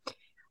any,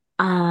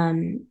 we are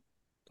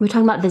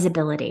talking about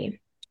visibility.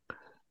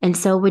 And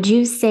so would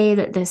you say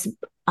that this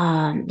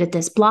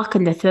block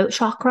in the throat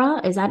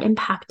chakra, is that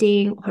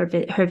impacting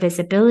her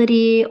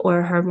visibility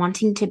or her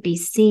wanting to be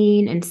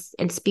seen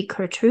and speak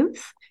her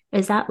truth?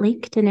 Is that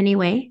linked in any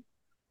way?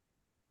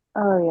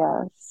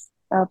 Oh, yes,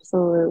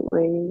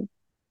 absolutely.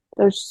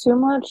 There's too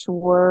much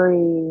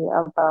worry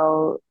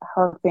about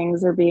how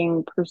things are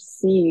being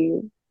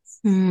perceived,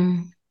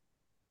 Mm.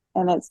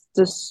 and it's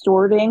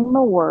distorting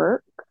the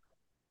work.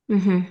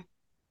 Mm-hmm.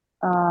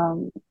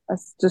 Um,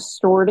 it's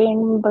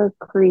distorting the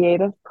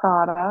creative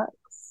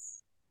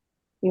products.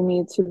 You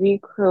need to be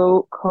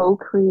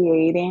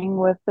co-creating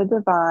with the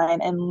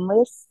divine and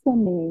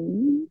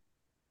listening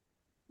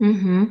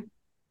Mm-hmm.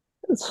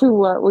 to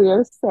what we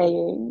are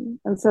saying.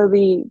 And so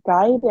the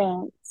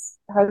guidance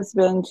has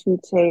been to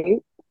take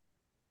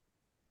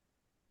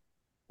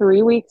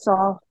 3 weeks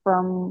off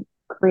from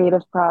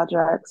creative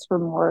projects,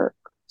 from work,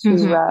 to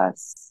Mm-hmm.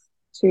 rest,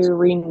 to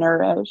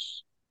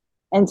re-nourish,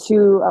 and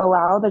to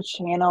allow the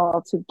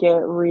channel to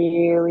get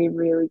really,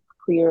 really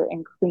clear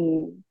and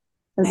clean.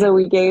 And Okay. so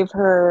we gave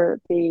her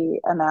the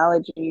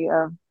analogy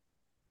of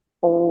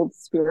old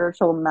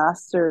spiritual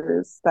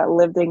masters that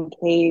lived in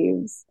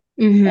caves,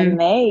 Mm-hmm. and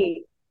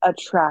they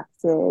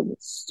attracted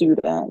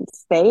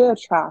students, they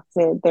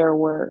attracted their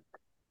work.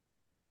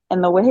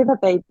 And the way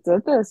that they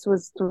did this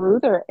was through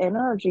their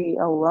energy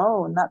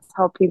alone. That's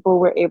how people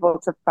were able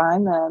to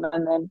find them.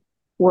 And then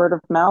word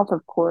of mouth,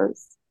 of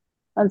course.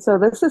 And so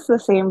this is the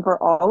same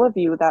for all of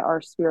you that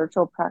are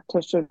spiritual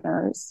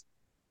practitioners.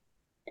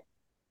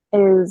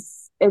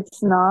 Is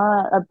it's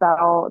not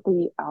about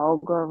the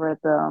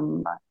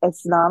algorithm.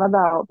 It's not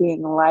about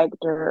being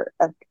liked or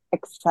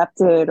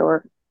accepted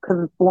or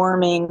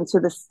conforming to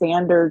the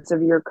standards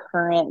of your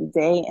current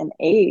day and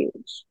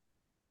age.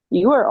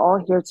 You are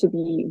all here to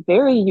be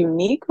very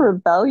unique,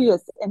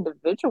 rebellious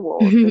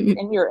individuals. It's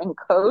in your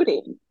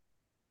encoding.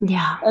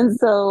 Yeah. And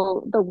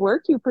so the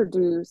work you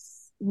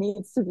produce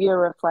needs to be a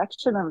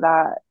reflection of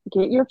that.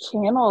 Get your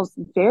channels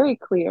very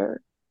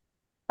clear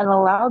and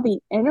allow the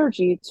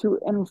energy to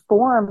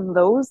inform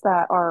those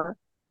that are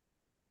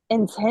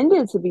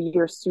intended to be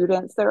your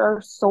students. There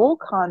are soul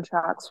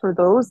contracts for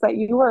those that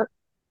you are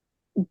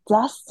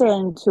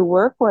destined to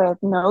work with.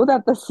 Know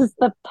that this is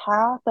the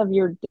path of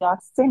your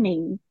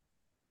destiny,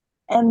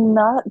 and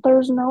not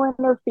there's no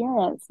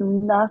interference.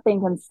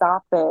 Nothing can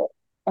stop it.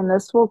 And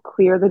this will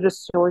clear the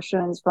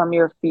distortions from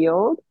your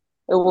field.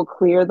 It will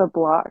clear the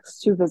blocks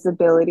to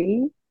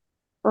visibility.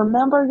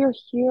 Remember, you're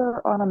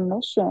here on a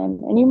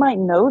mission, and you might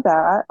know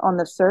that on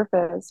the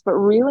surface, but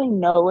really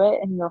know it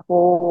in your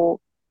whole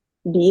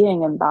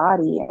being and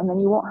body. And then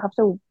you won't have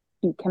to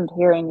be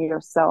comparing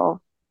yourself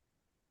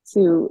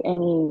to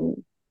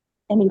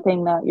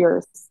anything that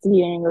you're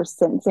seeing or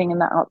sensing in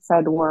the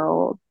outside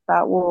world.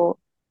 That will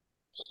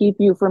keep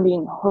you from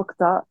being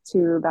hooked up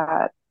to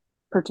that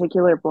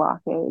particular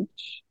blockage.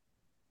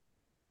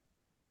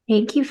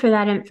 Thank you for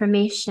that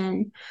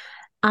information.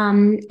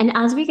 And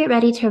as we get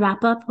ready to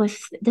wrap up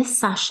with this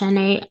session,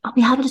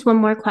 we have just one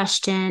more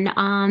question.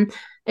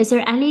 Is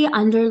there any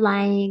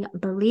underlying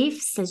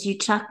beliefs as you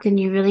check and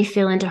you really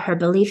feel into her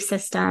belief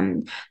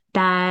system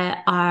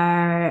that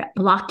are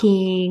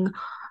blocking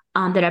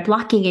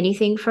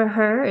anything for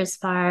her as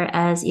far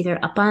as either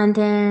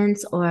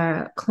abundance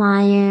or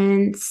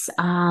clients,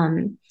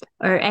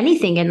 or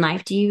anything in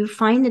life? Do you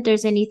find that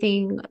there's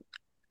anything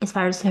as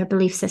far as her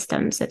belief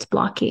systems that's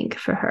blocking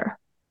for her?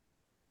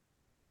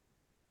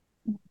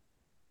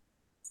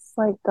 It's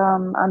like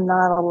I'm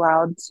not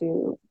allowed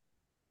to.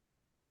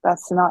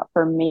 That's not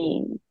for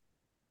me.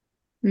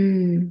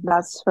 Mm.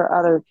 That's for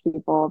other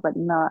people, but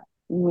not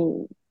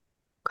me.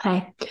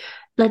 Okay,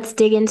 let's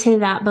dig into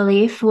that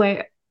belief.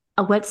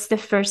 What's the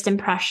first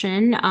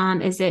impression?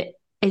 Is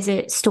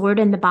it stored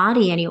in the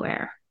body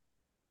anywhere?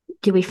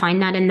 Do we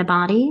find that in the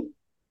body?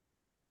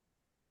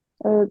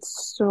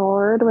 It's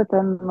stored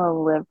within the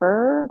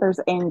liver. There's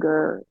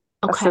anger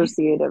Okay,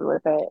 associated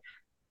with it.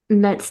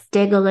 let's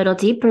dig a little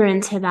deeper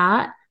into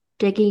that.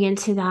 Digging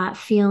into that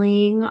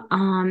feeling,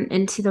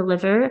 into the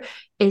liver.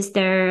 Is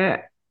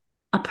there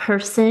a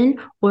person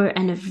or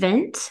an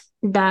event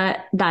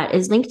that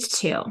is linked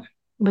to?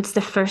 What's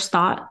the first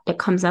thought that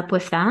comes up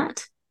with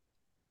that?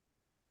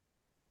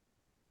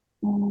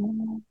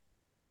 Mm.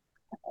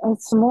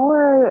 It's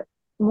more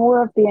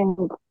of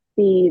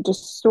the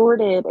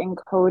distorted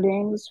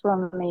encodings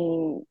from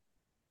the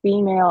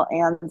female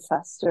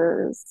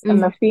ancestors.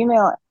 And the Mm,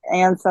 female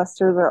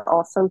ancestors are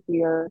also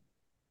here,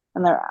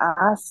 and they're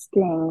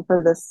asking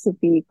for this to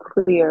be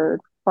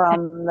cleared okay.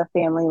 from the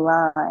family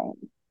line.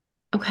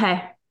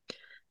 Okay.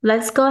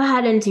 Let's go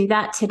ahead and do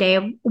that today.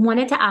 I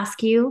wanted to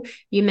ask you,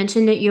 you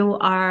mentioned that you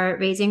are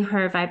raising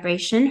her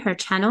vibration, her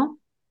channel.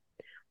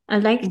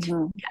 I'd like to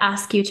Hmm.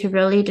 ask you to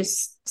really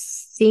just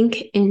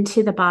sink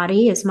into the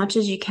body as much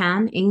as you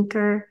can,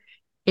 anchor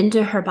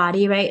into her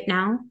body right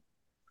now.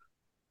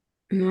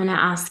 I want to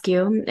ask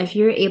you if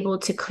you're able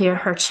to clear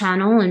her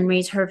channel and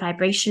raise her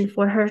vibration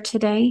for her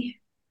today.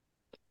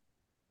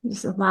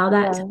 Just allow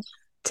that Yes.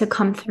 to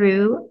come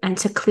through and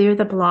to clear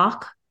the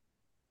block.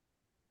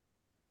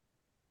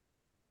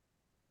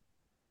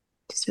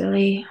 Just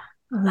really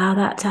allow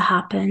that to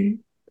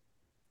happen.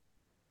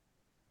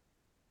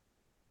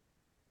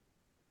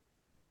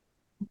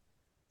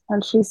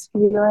 And she's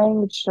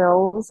feeling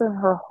chills in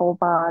her whole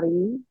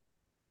body.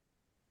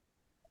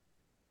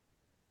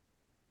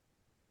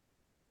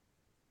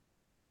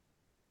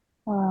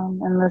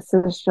 And this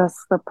is just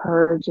the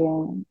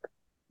purging,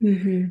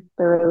 Mm-hmm.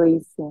 the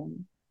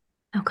releasing.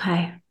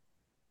 Okay.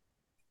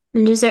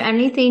 And is there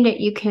anything that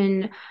you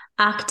can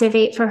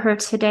activate for her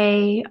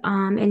today?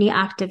 Any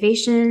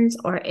activations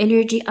or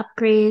energy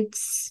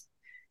upgrades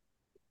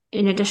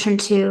in addition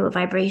to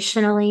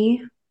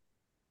vibrationally?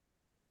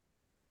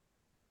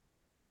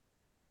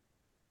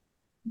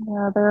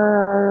 Yeah, there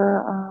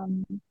are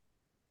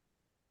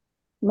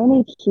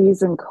many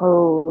keys and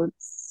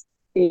codes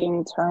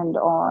being turned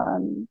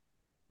on.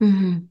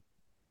 Mm-hmm.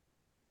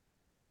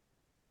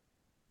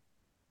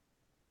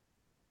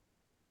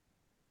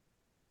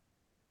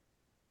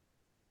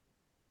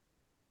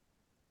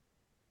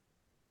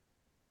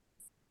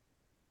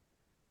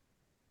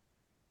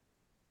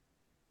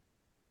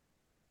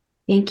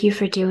 Thank you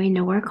for doing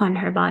the work on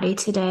her body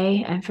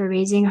today and for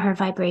raising her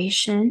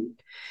vibration.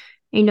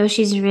 I know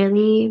she's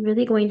really,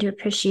 really going to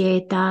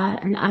appreciate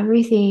that and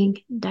everything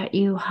that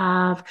you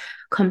have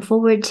come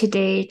forward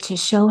today to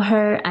show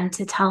her and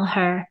to tell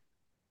her.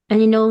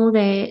 And you know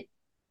that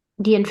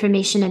the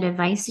information and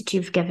advice that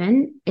you've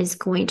given is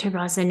going to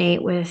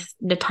resonate with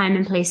the time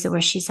and place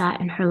where she's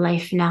at in her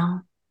life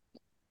now.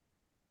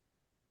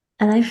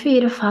 I'd like for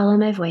you to follow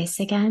my voice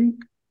again.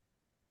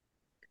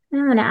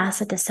 I'm going to ask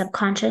that the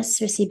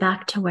subconscious receive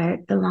back to where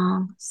it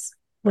belongs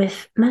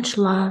with much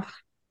love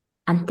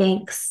and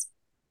thanks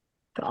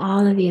for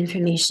all of the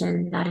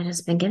information that it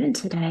has been given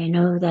today. I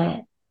know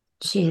that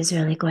she is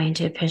really going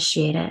to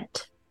appreciate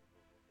it.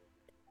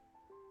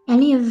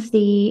 Any of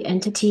the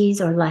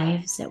entities or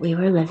lives that we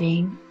were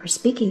living or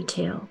speaking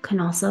to can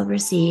also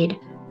recede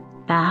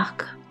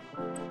back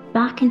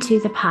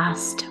into the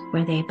past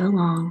where they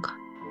belong.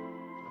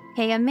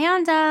 Hey,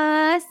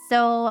 Amanda.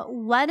 So,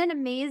 what an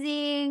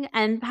amazing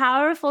and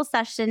powerful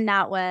session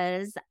that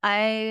was.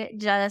 I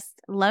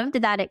just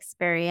loved that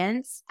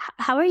experience.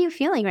 How are you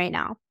feeling right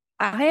now?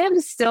 I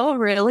am still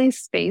really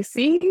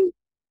spacey.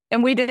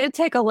 And we did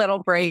take a little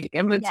break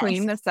in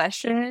between the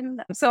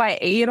session. So I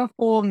ate a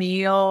full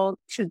meal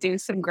to do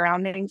some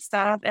grounding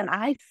stuff. And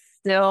I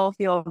still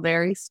feel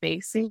very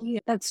spacey.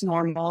 That's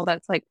normal.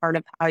 That's like part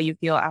of how you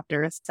feel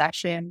after a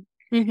session.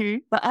 Mm-hmm.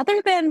 But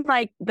other than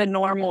like the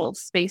normal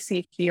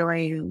spacey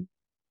feeling,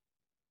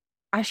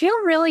 I feel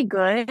really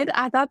good.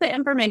 I thought the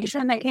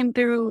information that came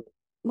through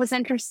was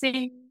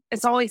interesting.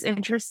 It's always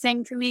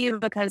interesting to me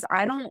because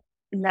I don't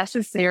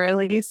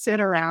necessarily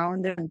sit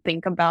around and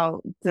think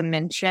about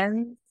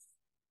dimensions.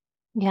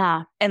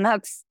 Yeah. And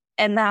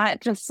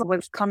that just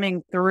was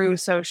coming through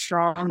so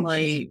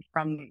strongly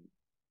from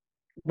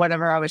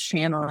whatever I was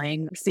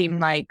channeling. It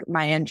seemed like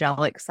my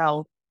angelic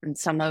self and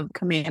some of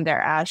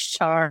Commander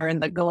Ashtar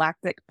and the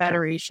Galactic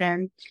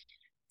Federation.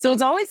 So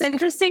it's always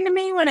interesting to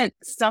me when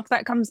it's stuff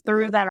that comes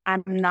through that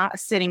I'm not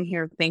sitting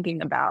here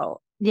thinking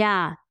about.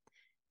 Yeah.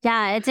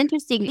 Yeah, it's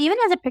interesting. Even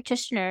as a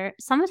practitioner,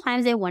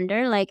 sometimes I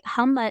wonder like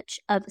how much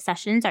of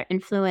sessions are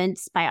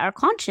influenced by our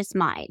conscious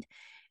mind.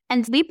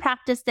 And we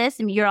practice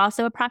this, and you're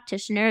also a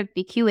practitioner of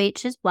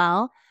BQH as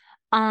well.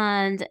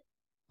 And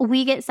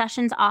we get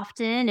sessions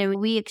often and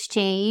we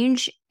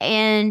exchange.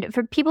 And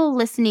for people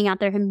listening out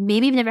there who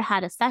maybe have never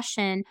had a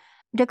session,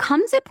 there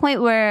comes a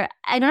point where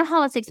I don't know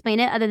how else to explain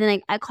it other than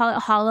like I call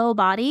it hollow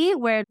body,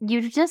 where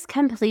you just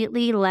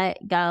completely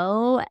let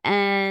go.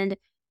 And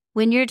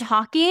when you're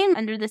talking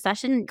under the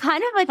session,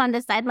 kind of like on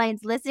the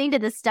sidelines, listening to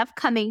the stuff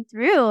coming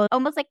through,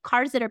 almost like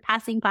cars that are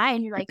passing by,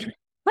 and you're like,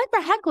 what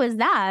the heck was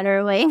that?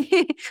 Or like,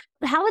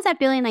 how was that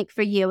feeling like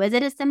for you? Is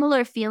it a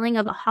similar feeling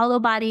of a hollow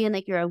body and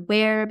like you're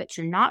aware, but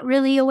you're not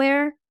really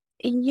aware?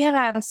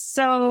 Yeah,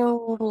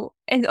 so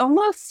it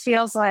almost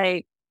feels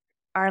like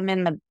I'm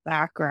in the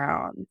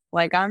background.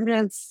 Like I'm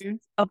just,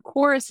 of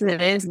course,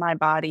 it is my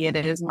body, it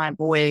is my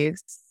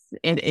voice,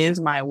 it is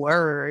my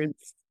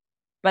words,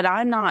 but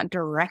I'm not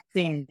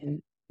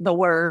directing the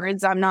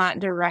words. I'm not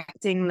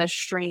directing the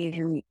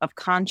stream of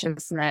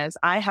consciousness.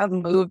 I have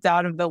moved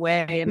out of the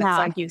way. And it's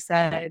like you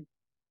said,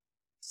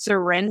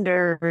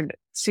 surrendered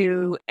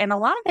to, and a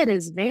lot of it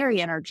is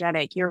very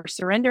energetic. You're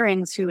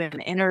surrendering to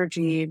an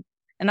energy.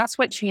 And that's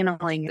what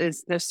channeling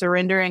is, the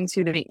surrendering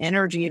to the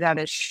energy that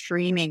is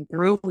streaming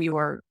through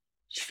your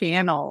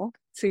channel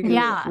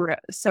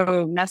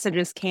so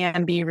messages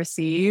can be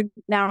received.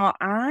 Now,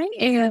 I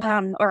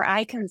am, or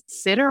I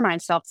consider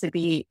myself to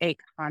be a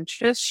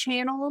conscious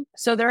channel.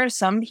 So there are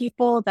some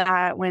people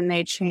that when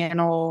they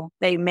channel,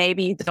 they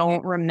maybe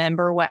don't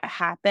remember what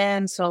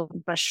happened. So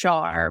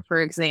Bashar,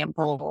 for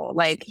example,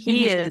 like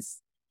he is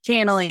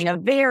channeling a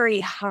very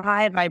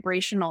high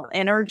vibrational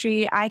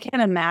energy. I can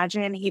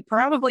imagine he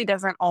probably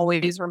doesn't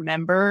always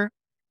remember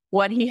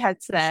what he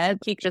had said.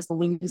 He just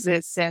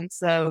loses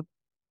sense of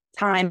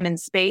time and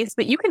space,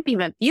 but you can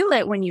even feel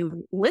it when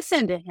you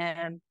listen to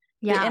him.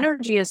 The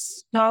energy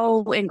is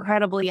so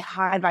incredibly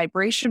high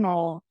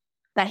vibrational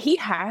that he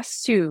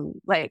has to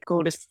like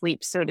go to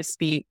sleep, so to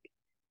speak.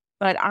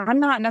 But I'm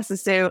not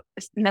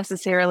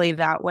necessarily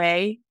that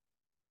way.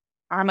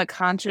 I'm a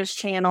conscious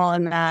channel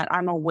in that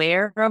I'm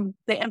aware of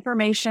the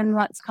information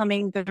that's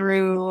coming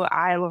through.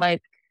 I'm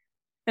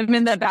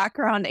in the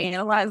background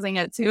analyzing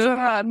it too.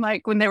 I'm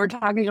like, when they were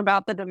talking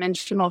about the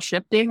dimensional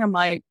shifting, I'm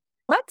like,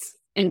 that's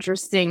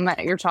interesting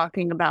that you're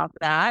talking about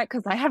that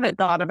because I haven't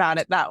thought about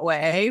it that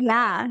way.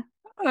 Yeah.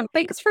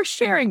 Thanks for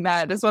sharing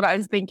that is what I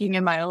was thinking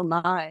in my own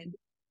mind.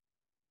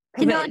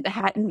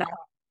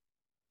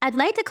 I'd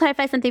like to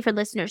clarify something for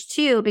listeners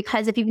too,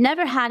 because if you've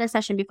never had a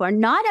session before,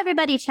 not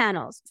everybody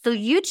channels. So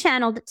you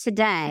channeled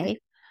today,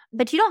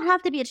 but you don't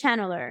have to be a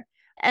channeler,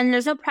 and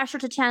there's no pressure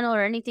to channel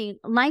or anything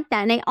like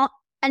that.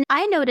 And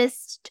I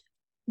noticed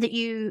that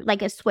you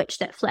like a switch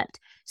that flipped.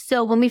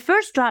 So when we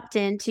first dropped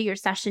into your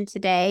session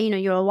today,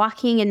 you were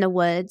walking in the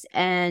woods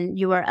and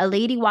you were a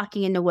lady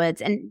walking in the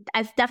woods. And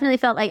I've definitely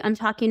felt like I'm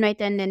talking right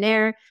then and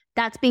there.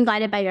 That's being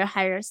guided by your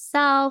higher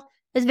self.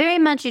 It's very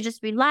much you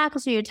just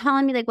relax. So you're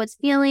telling me like what's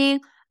feeling.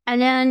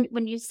 And then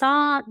when you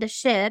saw the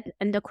ship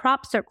and the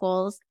crop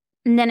circles,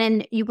 and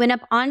then you went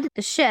up onto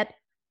the ship,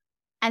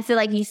 I feel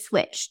like you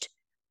switched.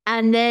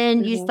 And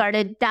then you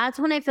started, that's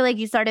when I feel like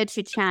you started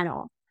to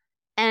channel.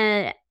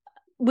 And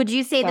would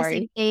you say the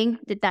same thing?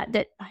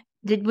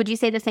 Would you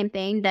say the same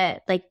thing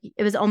that like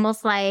it was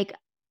almost like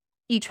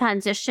you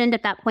transitioned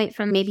at that point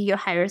from maybe your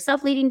higher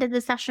self leading to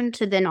the session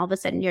to then all of a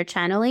sudden you're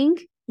channeling?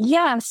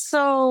 Yeah.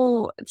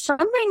 So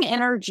something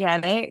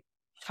energetic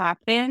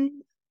happened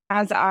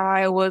as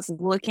I was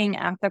looking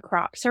at the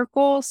crop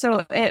circle.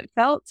 So it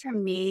felt to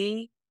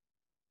me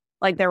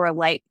like there were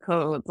light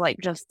codes like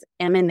just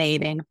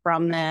emanating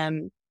from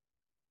them.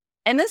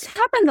 And this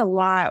happened a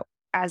lot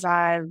as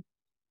I've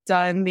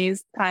done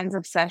these kinds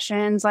of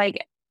sessions.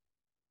 Like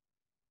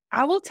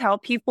I will tell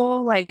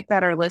people like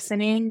that are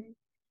listening,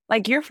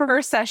 like your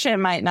first session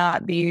might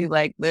not be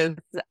like this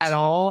at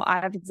all.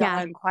 I've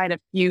done quite a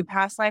few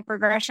past life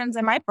regressions,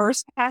 and my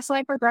first past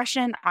life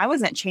regression, I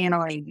wasn't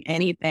channeling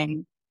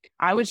anything.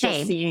 I was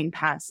just seeing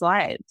past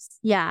lives.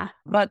 Yeah.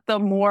 But the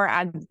more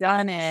I've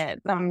done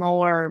it, the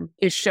more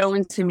is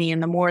shown to me,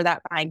 and the more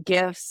that my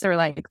gifts are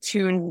like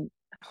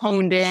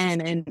honed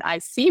in and I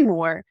see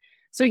more.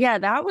 So yeah,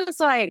 that was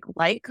like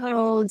light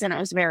codes, and it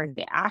was very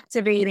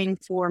activating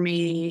for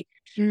me.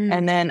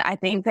 And then I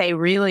think they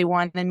really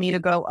wanted me to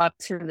go up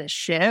to the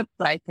ship.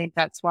 I think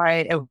that's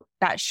why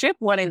that ship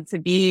wanted to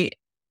be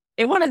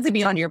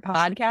on your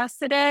podcast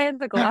today.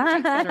 The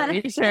Galactic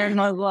Federation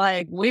was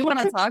like, we want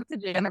to talk to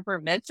Jennifer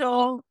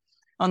Mitchell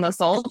on the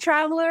Soul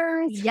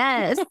Travelers.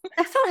 Yes.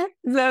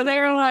 So they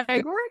were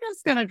like, we're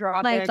just going to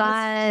drop it.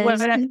 God.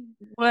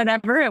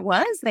 Whatever it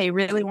was, they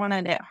really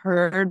wanted it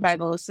heard by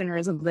the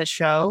listeners of the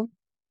show.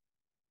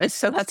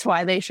 So that's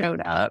why they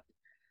showed up.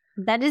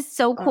 That is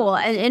so cool.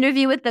 An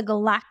interview with the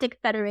Galactic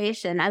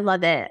Federation. I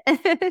love it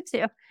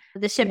too.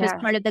 The ship is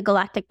part of the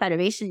Galactic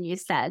Federation, you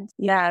said.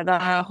 Yeah,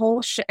 the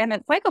whole ship. And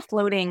it's like a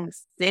floating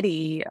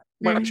city,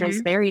 which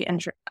is very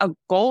a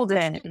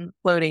golden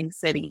floating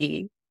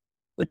city,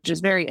 which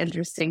is very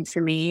interesting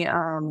to me.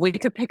 We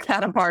could pick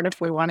that apart if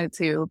we wanted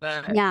to,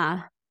 but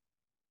yeah.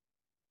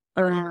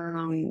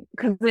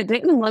 Because it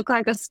didn't look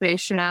like a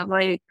spaceship.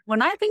 Like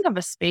when I think of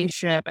a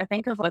spaceship, I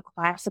think of a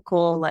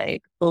classical,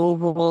 like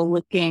oval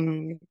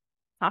looking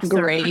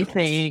gray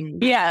thing.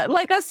 Yeah,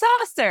 like a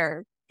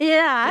saucer.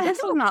 Yeah. But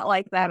this was not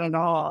like that at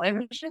all. It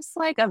was just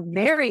like a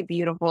very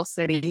beautiful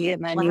city,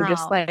 and then you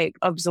just like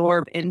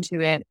absorb into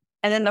it.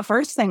 And then the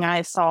first thing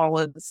I saw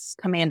was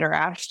Commander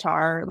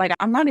Ashtar. Like,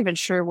 I'm not even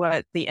sure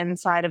what the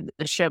inside of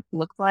the ship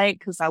looked like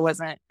because I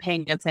wasn't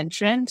paying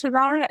attention to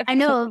that. I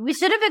know. We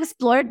should have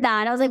explored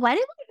that. I was like, why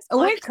didn't we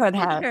explore we could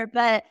have.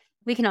 But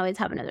we can always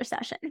have another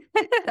session.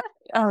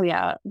 Oh,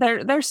 yeah.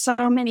 There's so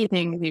many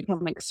things you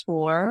can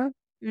explore.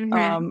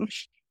 Like,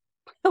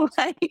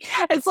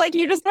 it's like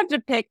you just have to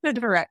pick the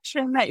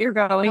direction that you're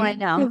going. Oh, I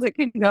know. Because it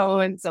can go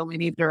in so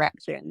many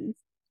directions.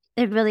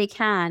 It really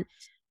can.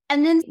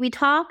 And then we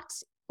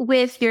talked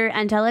with your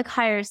angelic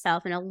higher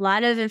self, and a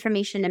lot of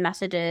information and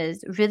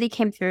messages really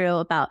came through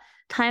about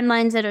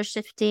timelines that are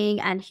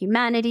shifting and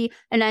humanity.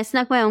 And I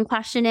snuck my own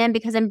question in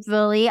because I'm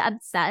really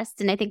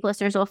obsessed, and I think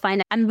listeners will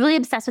find I'm really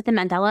obsessed with the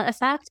Mandela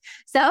effect.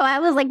 So I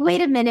was like,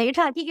 wait a minute, you're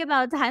talking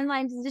about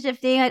timelines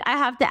shifting. Like, I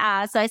have to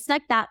ask. So I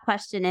snuck that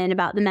question in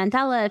about the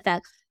Mandela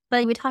effect.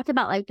 But we talked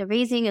about like the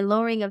raising and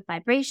lowering of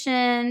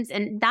vibrations.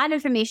 And that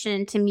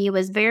information to me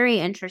was very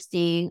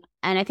interesting.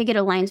 And I think it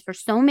aligns for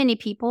so many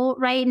people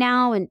right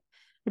now. And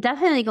we're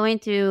definitely going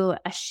through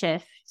a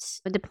shift.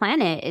 The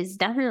planet is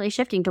definitely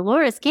shifting.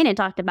 Dolores Cannon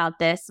talked about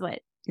this,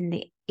 in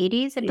the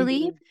 80s, I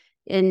believe.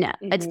 And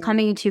it's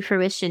coming to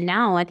fruition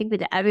now. I think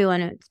with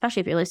everyone,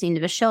 especially if you're listening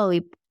to the show,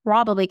 we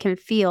probably can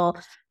feel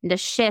the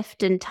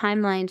shift in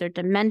timelines or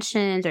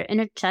dimensions or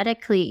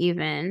energetically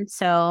even.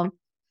 So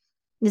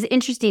it's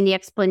interesting, the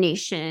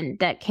explanation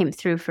that came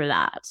through for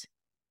that.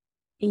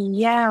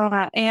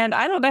 Yeah. And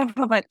I don't know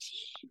how much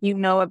you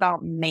know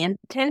about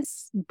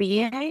mantis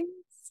beings,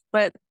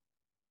 but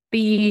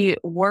the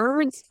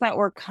words that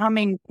were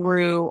coming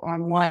through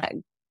on what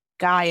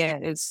Gaia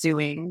is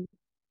doing,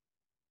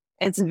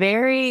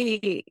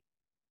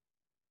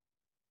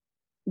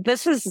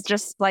 this is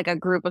just like a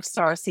group of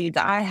starseeds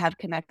I have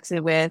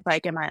connected with,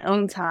 like in my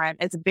own time.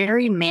 It's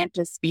very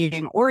mantis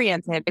being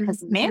oriented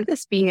because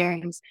mantis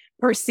beings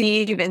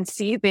perceive and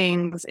see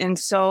things in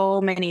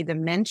so many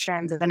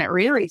dimensions. And it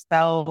really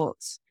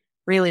felt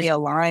really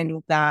aligned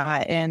with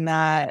that, and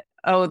that,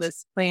 oh,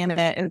 this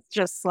planet is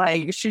just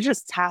like, she's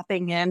just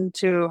tapping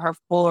into her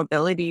full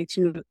ability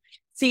to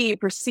see,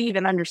 perceive,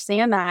 and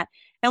understand that.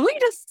 And we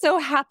just so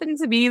happen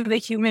to be the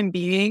human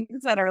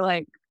beings that are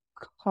like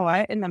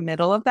caught in the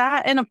middle of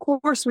that. And of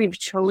course, we've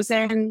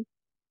chosen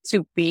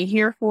to be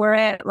here for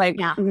it. Like,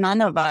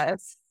 none of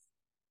us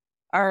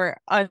are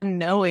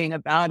unknowing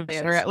about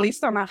it, or at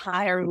least on a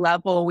higher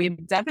level.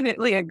 We've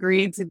definitely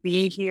agreed to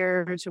be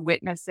here to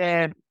witness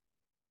it,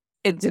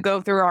 and to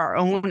go through our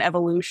own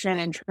evolution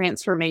and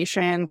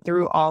transformation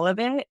through all of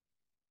it.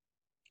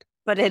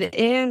 But it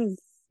is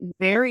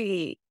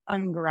very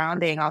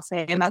ungrounding, I'll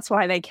say. And that's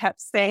why they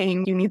kept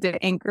saying you need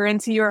to anchor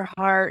into your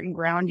heart and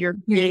ground your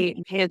gate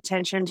and pay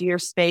attention to your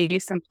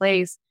space and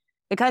place.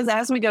 Because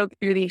as we go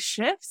through these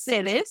shifts,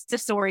 it is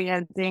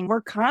disorienting.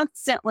 We're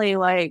constantly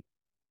like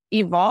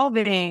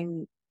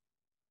evolving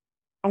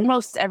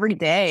almost every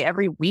day,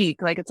 every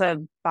week. Like it's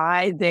a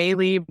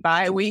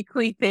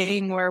bi-weekly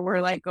thing where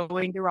we're like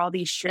going through all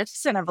these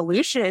shifts and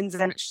evolutions.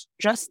 And it's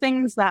just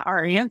things that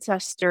our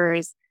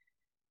ancestors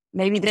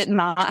maybe did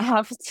not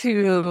have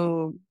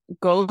to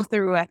go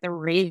through at the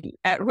rate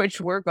at which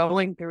we're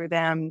going through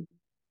them.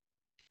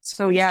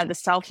 So yeah, the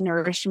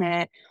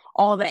self-nourishment,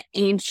 all the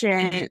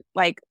ancient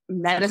like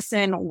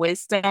medicine,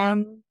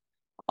 wisdom,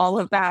 all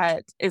of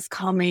that is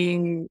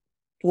coming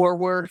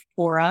forward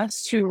for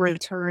us to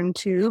return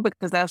to,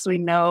 because as we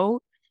know,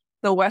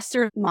 the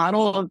Western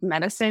model of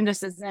medicine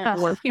just isn't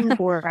working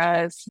for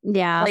us.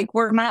 Yeah. Like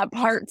we're not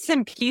parts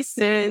and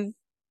pieces.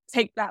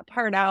 Take that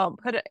part out,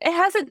 it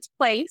has its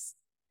place.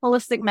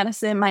 Holistic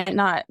medicine might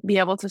not be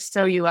able to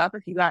sew you up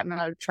if you got in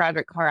a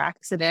tragic car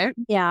accident.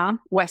 Yeah.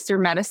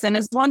 Western medicine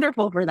is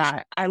wonderful for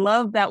that. I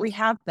love that we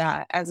have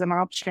that as an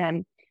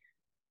option.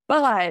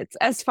 But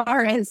as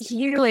far as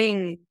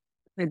healing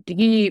the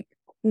deep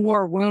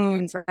core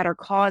wounds that are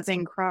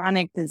causing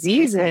chronic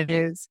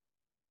diseases,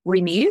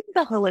 we need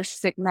the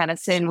holistic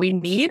medicine. We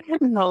need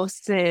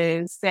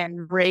hypnosis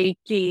and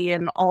Reiki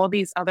and all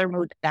these other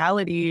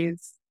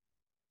modalities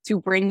to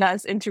bring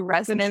us into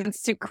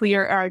resonance, to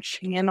clear our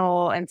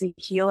channel, and to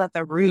heal at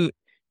the root,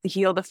 to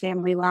heal the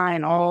family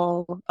line,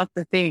 all of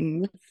the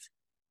things.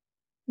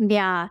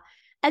 Yeah.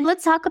 And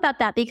let's talk about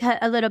that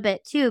a little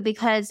bit too,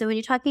 because when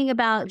you're talking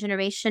about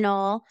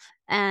generational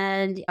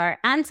and our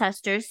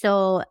ancestors,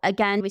 so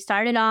again, we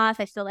started off,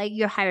 I feel like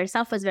your higher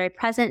self was very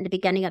present at the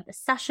beginning of the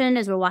session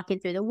as we're walking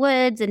through the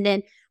woods, and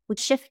then we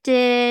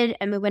shifted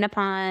and we went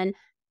upon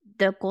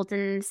the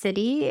Golden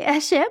City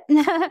ship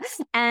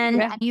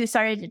and you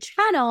started to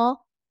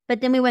channel,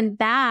 but then we went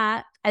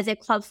back as I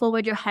clubbed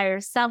forward your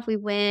higher self. We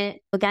went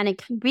again and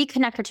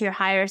reconnected to your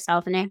higher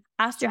self, and I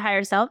asked your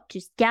higher self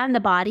to scan the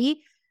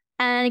body,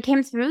 and it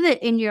came through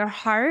that in your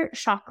heart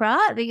chakra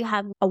that you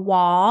have a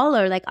wall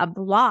or like a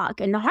block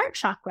in the heart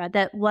chakra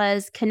that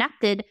was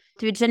connected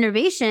through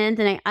generations.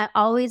 And I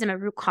always am a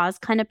root cause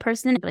kind of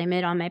person. I blame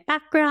it on my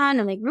background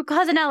and like root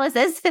cause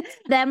analysis. That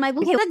I'm like,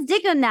 okay, let's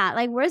dig on that.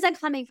 Like, where's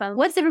that coming from?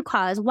 What's the root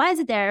cause? Why is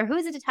it there? Who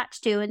is it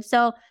attached to? And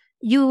so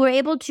you were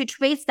able to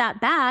trace that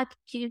back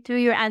through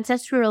your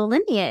ancestral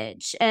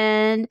lineage.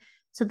 And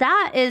so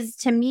that is,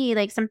 to me,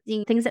 like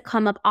things that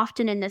come up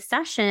often in the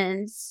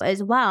sessions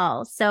as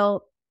well.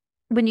 So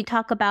when you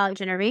talk about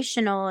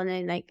generational and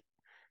then like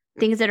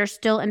things that are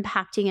still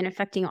impacting and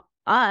affecting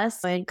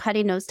us and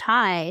cutting those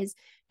ties,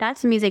 that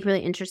to me is like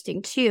really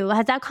interesting too.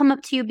 Has that come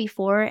up to you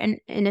before in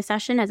a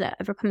session? Has that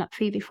ever come up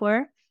for you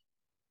before?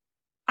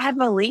 I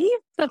believe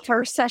the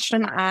first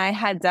session I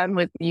had done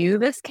with you,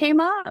 this came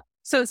up.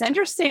 So it's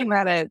interesting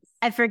that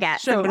I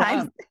forget showed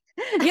sometimes.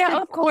 up. Yeah,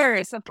 of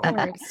course.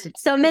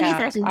 So many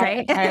sessions,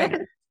 right?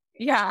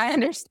 I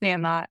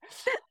understand that.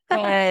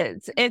 But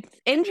it's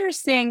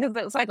interesting because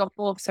it's like a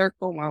full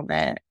circle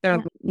moment.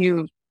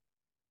 You've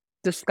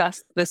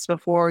discussed this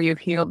before, you've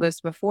healed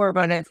this before,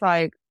 but it's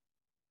like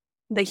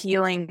the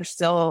healing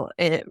still,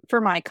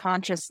 for my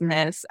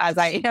consciousness as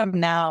I am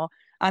now,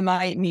 I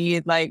might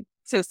need like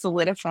to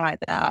solidify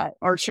that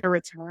or to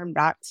return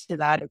back to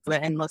that. It's an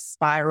endless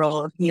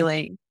spiral of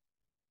healing.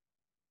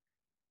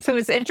 So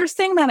it's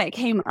interesting that it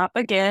came up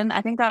again.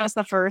 I think that was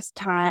the first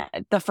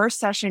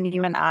session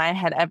you and I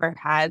had ever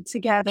had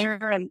together,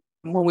 and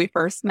when we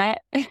first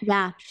met,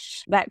 Yeah.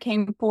 that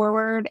came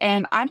forward.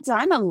 And I've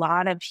done a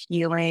lot of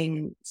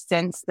healing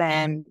since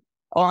then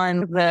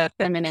on the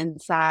feminine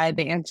side,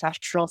 the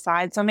ancestral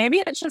side. So maybe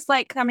it's just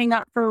like coming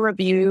up for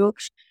review.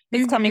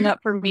 It's coming up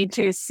for me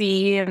to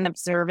see and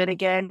observe it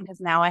again,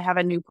 because now I have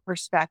a new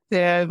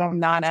perspective. I'm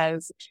not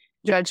as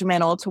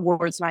judgmental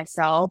towards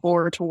myself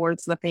or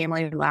towards the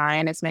family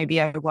line as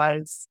maybe I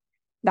was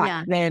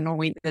back then when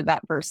we did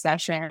that first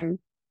session.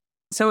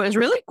 So it was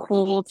really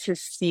cool to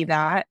see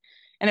that.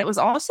 And it was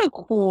also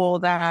cool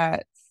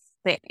that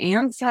the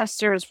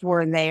ancestors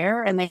were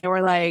there and they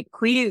were like,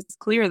 please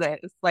clear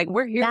this. Like,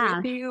 we're here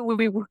with you.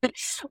 We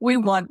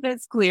want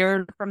this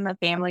cleared from the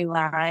family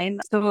line.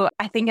 So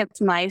I think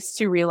it's nice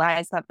to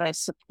realize that the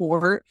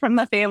support from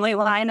the family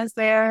line is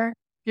there.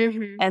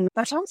 And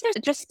that's also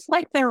just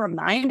like the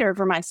reminder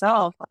for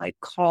myself, like,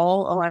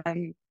 call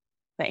on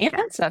the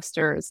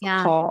ancestors,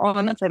 call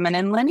on the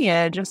feminine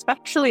lineage,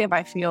 especially if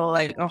I feel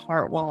like a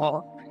heart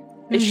wall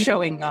is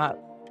showing up.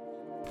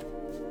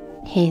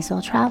 Hey,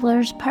 soul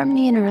travelers, pardon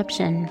the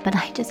interruption, but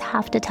I just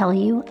have to tell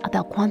you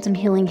about quantum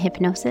healing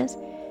hypnosis,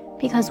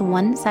 because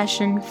one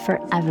session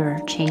forever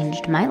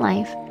changed my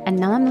life, and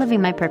now I'm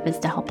living my purpose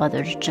to help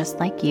others just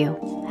like you.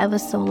 I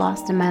was so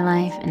lost in my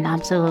life and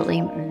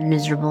absolutely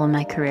miserable in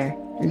my career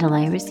until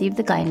I received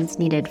the guidance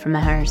needed from my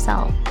higher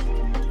self.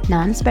 Now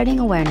I'm spreading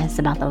awareness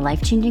about the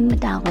life-changing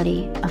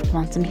modality of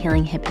quantum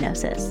healing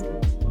hypnosis.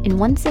 In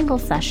one single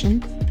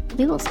session,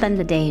 we will spend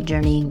the day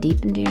journeying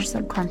deep into your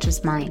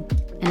subconscious mind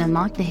and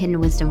unlock the hidden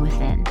wisdom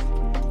within.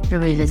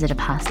 You'll revisit a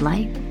past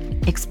life,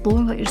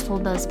 explore what your soul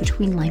does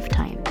between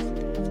lifetimes.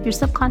 Your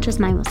subconscious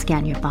mind will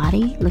scan your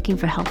body, looking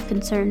for health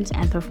concerns,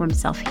 and perform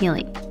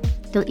self-healing.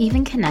 You'll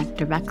even connect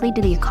directly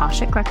to the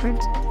Akashic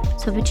records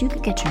so that you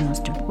could get your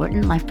most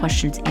important life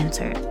questions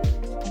answered.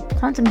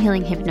 Quantum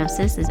healing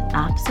hypnosis is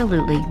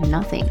absolutely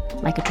nothing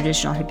like a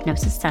traditional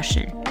hypnosis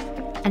session.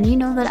 And you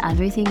know that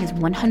everything is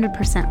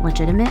 100%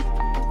 legitimate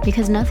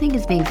because nothing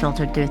is being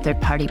filtered through a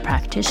third-party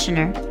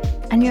practitioner,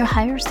 and your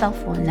higher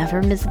self will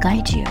never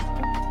misguide you.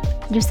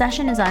 Your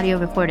session is audio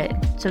recorded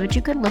so that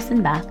you could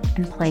listen back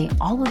and play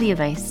all of the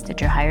advice that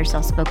your higher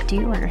self spoke to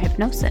you under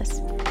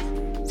hypnosis.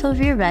 So if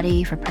you're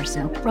ready for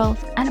personal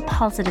growth and a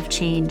positive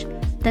change,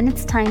 then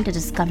it's time to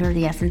discover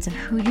the essence of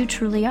who you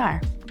truly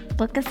are.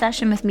 Book a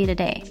session with me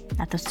today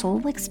at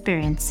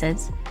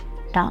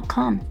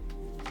thesoulexperiences.com.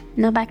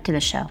 Now back to the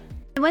show.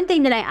 One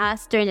thing that I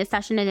asked during the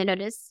session, and I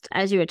noticed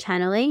as you were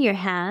channeling your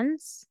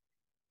hands,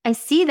 I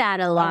see that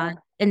a lot.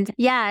 And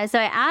so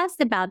I asked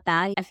about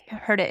that. I've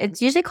heard it.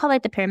 It's usually called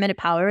like the pyramid of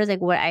power, is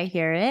like where I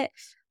hear it.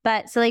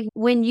 But so like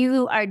when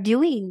you are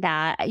doing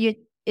that,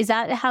 is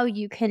that how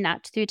you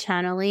connect through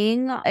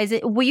channeling?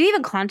 Were you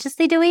even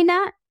consciously doing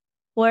that?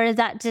 Or is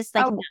that just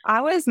like...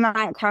 I was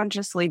not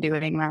consciously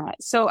doing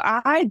that. So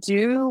I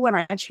do, when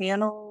I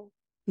channel,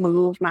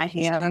 move my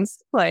hands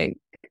like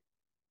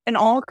in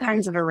all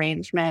kinds of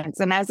arrangements.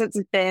 And as it's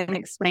been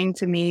explained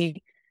to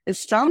me, is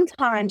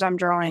sometimes I'm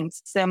drawing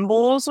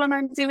symbols when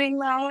I'm doing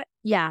that.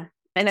 Yeah.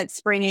 And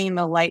it's bringing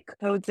the light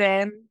codes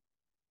in.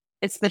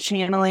 It's the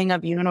channeling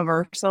of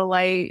universal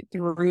light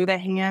through the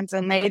hands,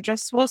 and they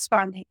just will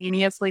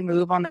spontaneously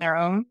move on their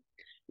own.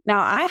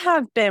 Now, I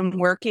have been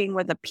working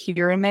with a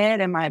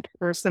pyramid in my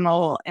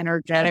personal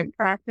energetic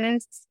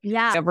practice.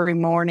 Yeah. Every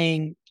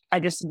morning, I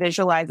just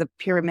visualize a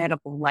pyramid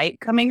of light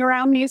coming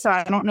around me. So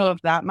I don't know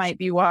if that might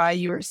be why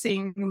you were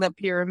seeing the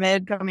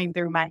pyramid coming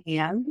through my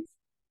hands.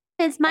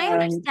 It's my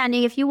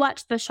understanding, if you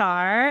watch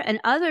Bashar and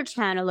other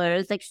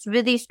channelers, like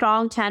really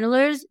strong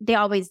channelers, they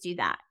always do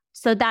that.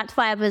 So that's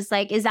why I was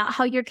like, is that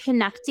how you're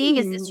connecting?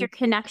 Is this your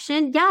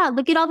connection? Yeah,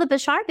 look at all the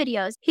Bashar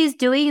videos. He's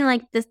doing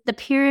like the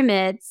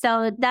pyramid.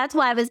 So that's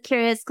why I was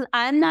curious, because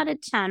I'm not a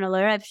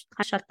channeler. I've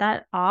shut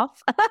that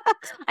off.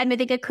 I mean, I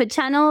think I could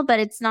channel, but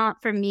it's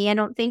not for me, I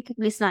don't think, at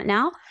least not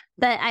now.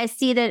 But I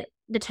see that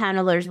the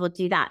channelers will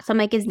do that. So I'm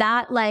like, is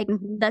that like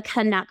the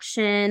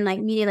connection,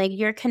 like meaning like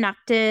you're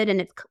connected and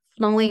it's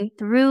flowing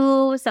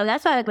through? So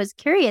that's why I was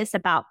curious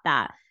about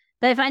that.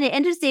 But I find it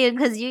interesting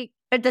because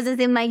it doesn't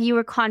seem like you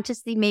were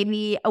consciously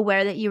maybe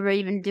aware that you were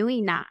even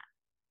doing that,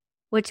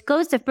 which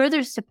goes to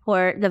further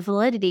support the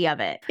validity of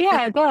it.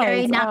 Yeah, it does.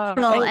 Very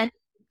natural and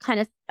kind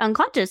of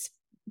unconscious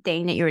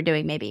thing that you were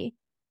doing, maybe.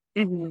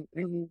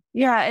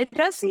 Yeah, it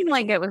does seem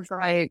like it was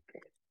like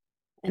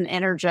an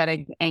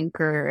energetic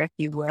anchor, if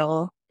you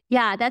will.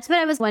 Yeah, that's what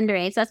I was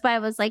wondering. So that's why I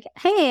was like,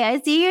 hey, I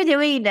see you're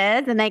doing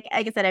this. And like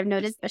I said, I've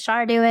noticed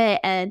Bashar do it.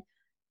 And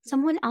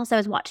someone else I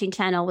was watching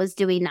channel was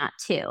doing that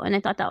too. And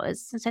I thought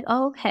it's like,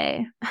 oh,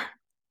 okay.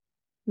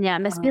 Yeah, it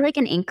must be like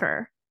an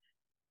anchor.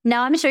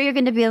 Now I'm sure you're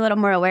going to be a little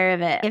more aware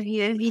of it if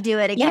you do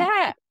it again.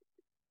 Yeah,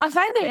 I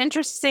find it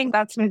interesting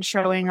that's been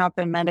showing up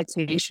in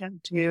meditation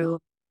too.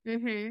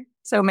 Mm-hmm.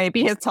 So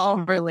maybe it's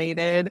all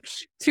related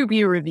to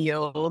be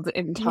revealed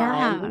in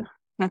time.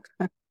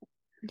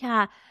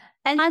 Yeah.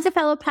 And as a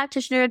fellow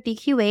practitioner of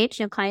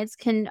BQH, clients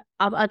can,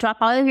 I'll drop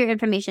all of your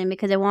information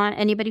because I want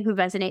anybody who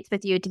resonates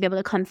with you to be able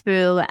to come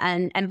through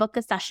and book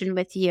a session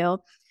with you.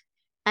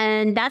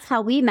 And that's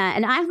how we met.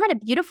 And I had a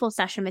beautiful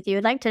session with you.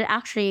 I'd like to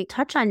actually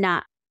touch on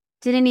that.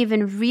 Didn't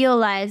even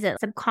realize that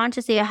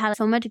subconsciously I had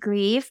so much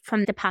grief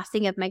from the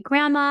passing of my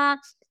grandma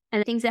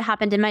and things that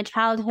happened in my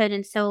childhood.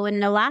 And so in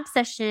the last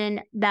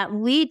session that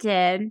we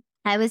did,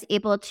 I was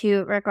able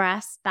to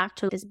regress back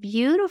to this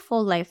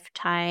beautiful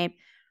lifetime.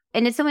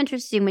 And it's so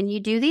interesting when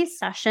you do these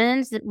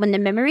sessions, when the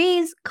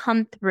memories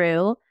come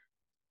through,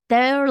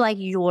 they're like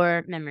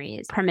your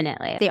memories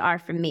permanently. They are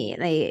for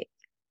me.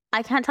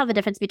 I can't tell the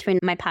difference between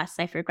my past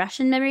life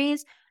regression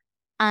memories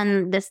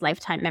and this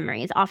lifetime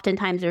memories.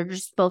 Oftentimes they're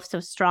just both so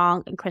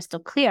strong and crystal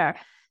clear.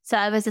 So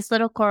I was this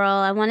little girl,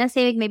 I want to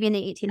say like maybe in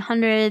the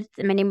 1800s,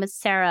 and my name was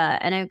Sarah,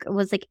 and I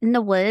was like in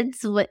the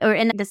woods or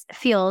in this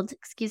field,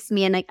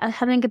 and like I was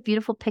having a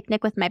beautiful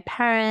picnic with my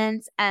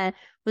parents and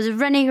was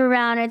running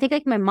around. I think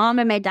like my mom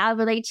and my dad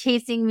were like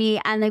chasing me,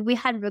 and like we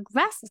had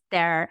regressed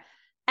there.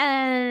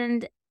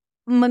 And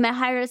when my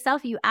higher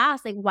self, you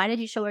asked like, why did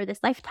you show her this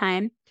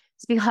lifetime?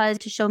 It's because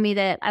to show me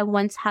that I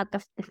once had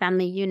the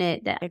family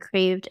unit that I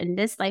craved in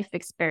this life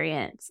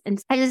experience.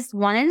 And I just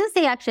wanted to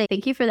say, actually,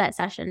 thank you for that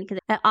session, because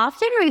I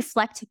often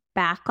reflect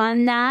back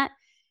on that.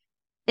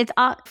 It's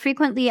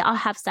frequently I'll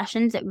have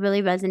sessions that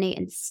really resonate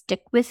and stick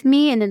with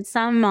me. And then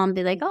some I'll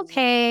be like,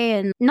 okay.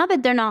 And not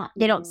that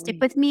they don't stick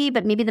with me,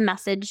 but maybe the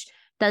message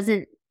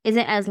isn't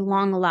as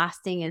long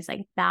lasting as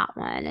like that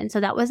one. And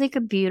so that was like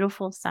a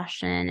beautiful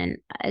session. And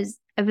I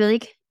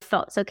really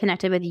felt so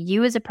connected with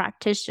you as a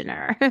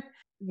practitioner.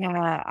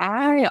 Yeah,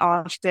 I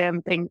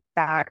often think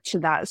back to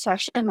that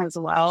session as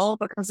well,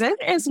 because it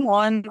is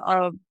one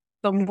of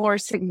the more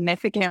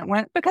significant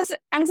ones. Because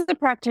as a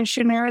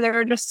practitioner, there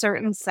are just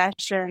certain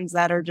sessions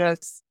that are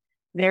just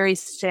very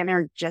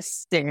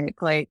synergistic.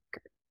 Like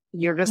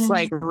you're just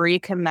like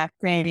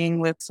reconnecting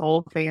with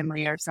soul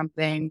family or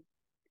something.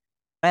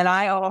 And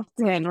I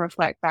often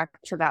reflect back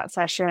to that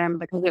session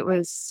because it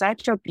was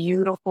such a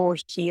beautiful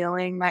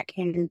healing that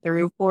came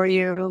through for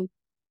you.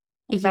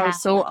 I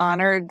was so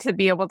honored to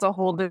be able to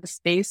hold this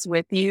space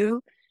with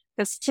you.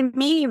 Because to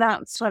me,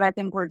 that's what I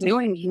think we're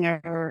doing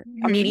here.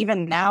 I mean,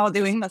 even now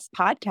doing this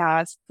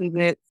podcast,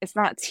 it's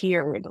not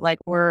tiered. Like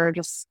we're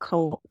just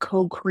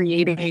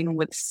co-creating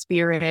with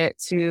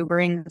spirit to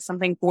bring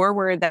something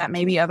forward that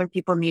maybe other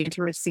people need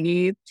to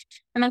receive.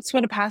 And that's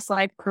what a past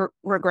life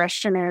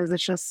regression is.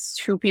 It's just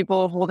two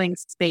people holding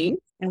space,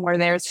 and we're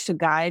there to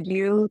guide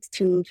you,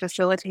 to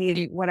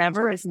facilitate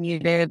whatever is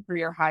needed for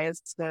your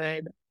highest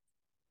good.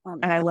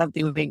 And I love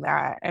doing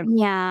that.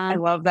 And I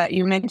love that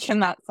you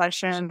mentioned that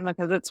session,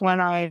 because it's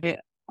one I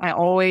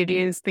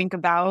always think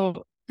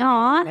about.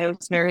 Aww. It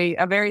was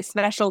a very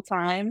special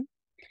time.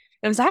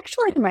 It was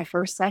actually my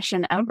first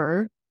session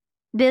ever.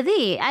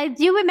 Really? I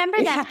do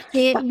remember that.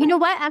 You know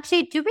what?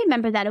 Actually, I do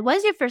remember that. It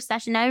was your first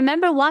session. I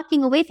remember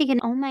walking away thinking,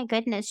 oh my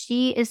goodness,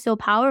 she is so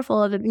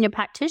powerful of a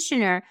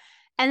practitioner.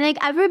 And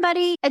like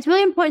everybody, it's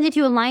really important that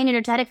you align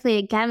energetically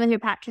again with your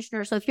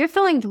practitioner. So if you're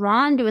feeling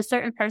drawn to a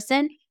certain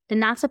person, then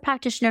that's a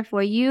practitioner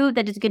for you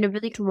that is going to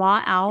really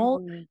draw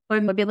out or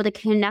be able to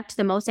connect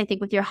the most, I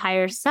think, with your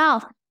higher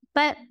self.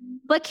 But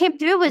what came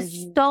through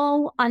was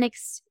so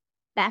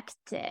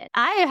unexpected.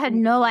 I had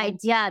no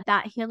idea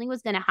that healing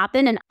was going to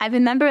happen. And I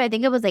remember, I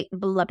think it was like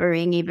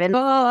blubbering even.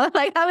 Oh,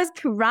 like I was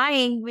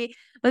crying.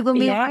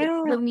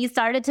 When we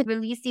started to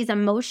release these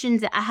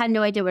emotions that I had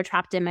no idea were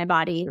trapped in my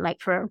body, like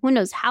for who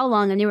knows how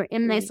long, and they were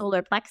in my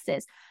solar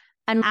plexus.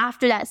 And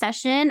after that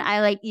session,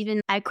 I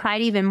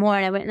cried even more,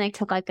 and I went and I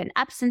took like an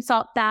Epsom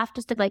salt bath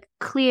just to like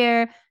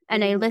clear.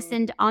 And I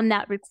listened on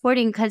that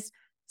recording, because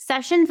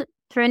sessions,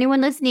 for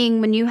anyone listening,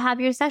 when you have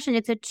your session,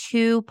 it's a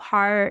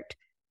 2-part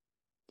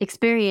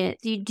experience.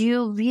 You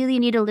do really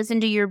need to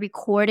listen to your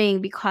recording,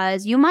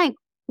 because you might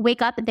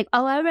wake up and think,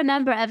 oh, I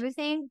remember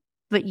everything,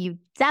 but you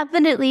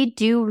definitely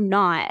do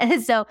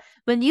not. So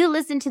when you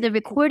listen to the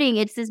recording,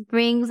 it just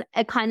brings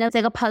a kind of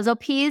like a puzzle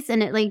piece,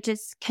 and it like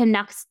just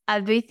connects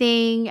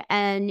everything,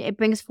 and it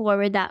brings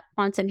forward that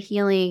quantum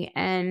healing.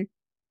 And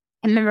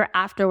I remember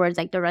afterwards,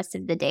 like the rest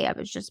of the day, I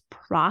was just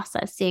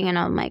processing, and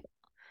I'm like,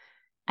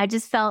 I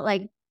just felt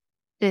like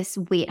this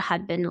weight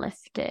had been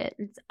lifted.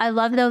 I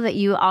love though that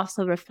you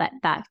also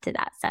reflect back to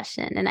that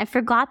session. And I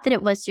forgot that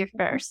it was your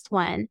first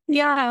one.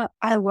 Yeah,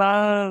 I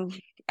love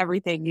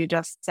everything you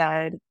just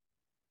said.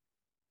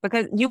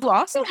 Because you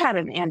also had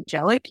an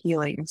angelic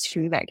healing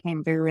too that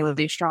came through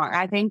really strong.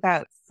 I think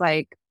that's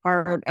like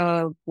part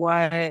of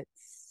what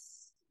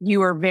you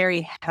were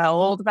very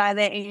held by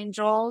the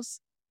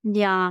angels.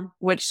 Yeah.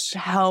 Which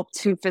helped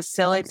to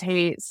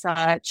facilitate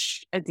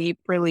such a deep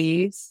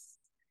release.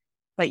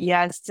 But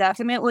yes,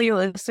 definitely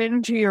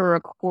listen to your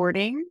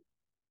recording.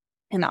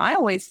 And I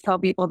always tell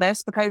people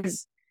this,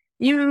 because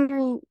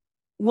you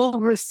will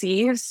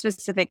receive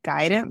specific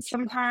guidance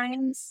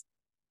sometimes,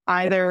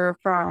 either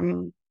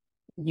from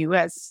you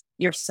as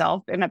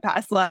yourself in a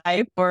past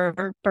life,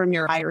 or from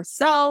your higher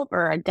self,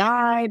 or a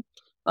guide.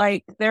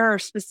 Like there are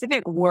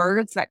specific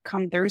words that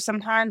come through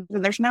sometimes,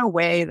 and there's no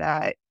way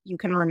that you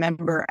can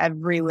remember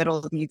every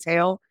little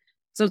detail.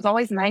 So it's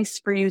always nice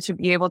for you to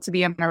be able to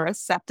be in a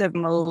receptive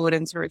mode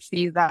and to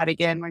receive that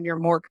again when you're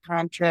more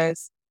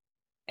conscious,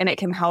 and it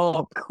can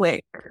help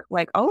click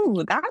like,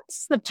 oh,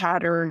 that's the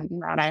pattern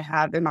that I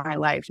have in my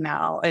life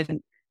now.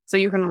 And so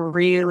you can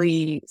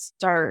really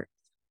start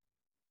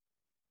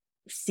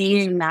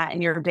seeing that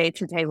in your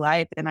day-to-day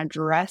life and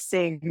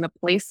addressing the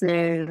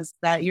places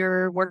that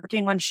you're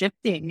working on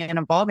shifting and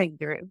evolving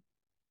through.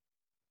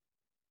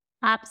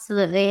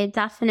 Absolutely.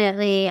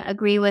 Definitely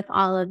agree with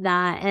all of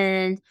that.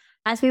 And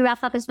as we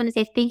wrap up, I just want to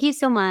say thank you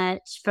so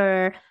much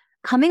for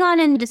coming on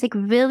and just like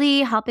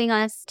really helping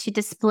us to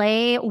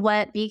display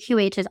what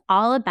BQH is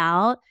all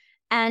about.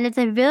 And it's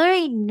a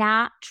very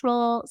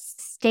natural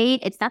state.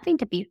 It's nothing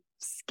to be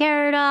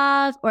scared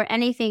of or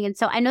anything. And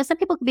so I know some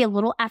people could be a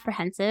little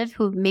apprehensive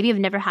who maybe have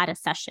never had a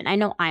session. I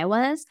know I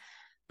was,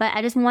 but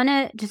I just want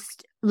to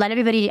just let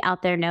everybody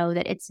out there know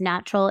that it's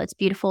natural. It's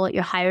beautiful.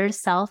 Your higher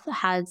self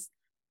has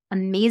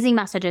amazing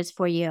messages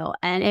for you,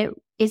 and it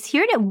is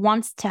here and it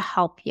wants to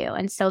help you.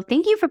 And so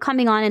thank you for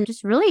coming on and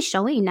just really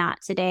showing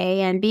that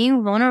today and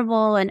being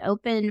vulnerable and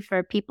open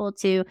for people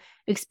to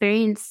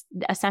experience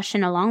a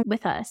session along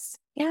with us.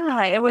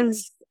 Yeah, it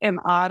was an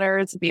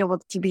honor to be able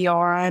to be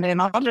on. And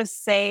I'll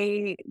just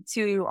say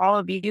to all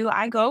of you,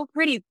 I go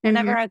pretty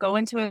whenever I go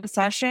into a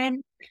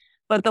session,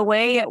 but the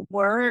way it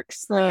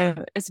works,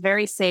 it's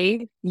very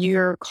safe.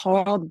 You're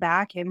called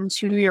back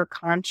into your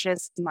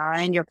conscious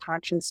mind, your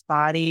conscious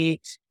body,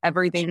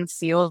 everything's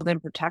sealed in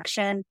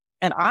protection.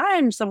 And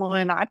I'm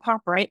someone, I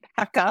pop right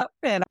back up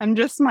and I'm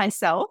just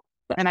myself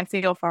and I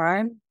feel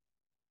fine.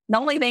 The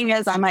only thing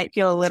is I might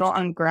feel a little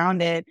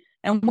ungrounded,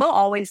 and we'll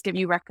always give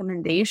you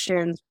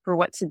recommendations for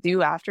what to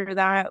do after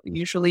that.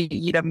 Usually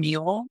eat a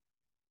meal,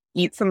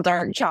 eat some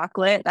dark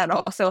chocolate. That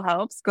also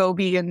helps. Go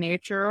be in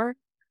nature.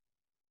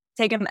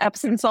 Take an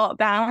Epsom salt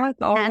bath.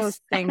 All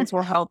those things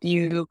will help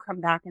you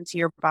come back into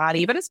your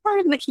body. But it's part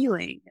of the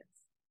healing. It's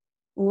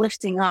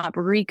lifting up,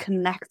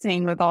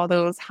 reconnecting with all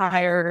those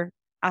higher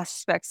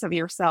aspects of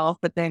yourself,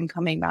 but then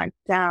coming back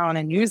down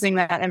and using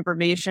that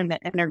information to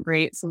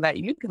integrate so that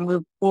you can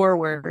move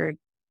forward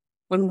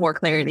with more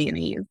clarity and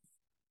ease.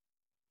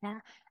 Yeah.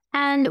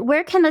 And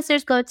where can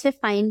listeners go to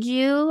find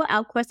you?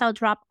 Of course, I'll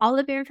drop all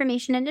of your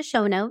information in the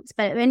show notes,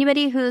 but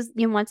anybody who's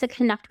wants to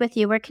connect with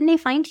you, where can they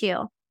find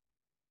you?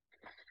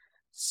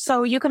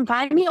 So you can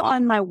find me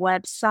on my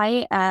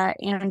website at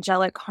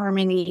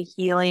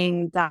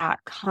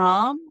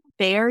angelichearmonyhealing.com.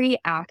 Very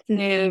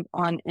active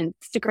on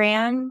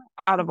Instagram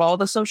out of all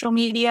the social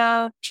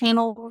media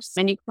channels.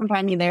 And you can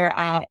find me there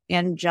at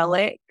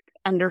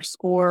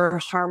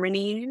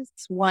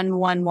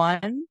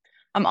angelic_harmonies111.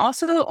 I'm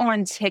also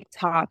on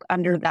TikTok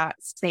under that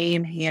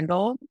same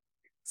handle.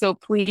 So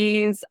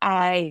please,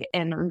 I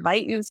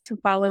invite you to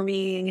follow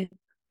me.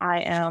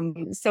 I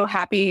am so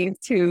happy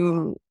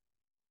to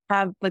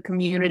have the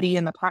community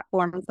and the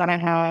platforms that I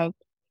have.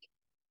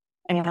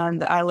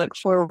 And I look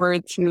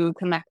forward to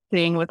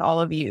connecting with all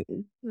of you.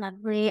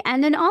 Lovely.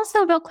 And then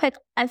also real quick,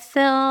 I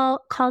feel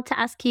called to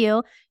ask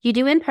you, you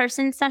do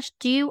in-person sessions?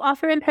 Do you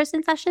offer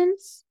in-person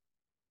sessions?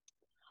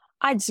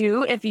 I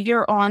do. If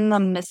you're on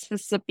the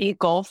Mississippi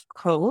Gulf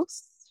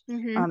Coast,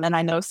 and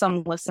I know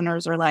some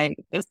listeners are like,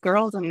 this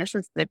girl's in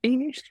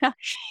Mississippi.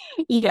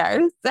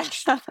 Yes.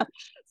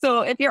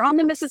 So if you're on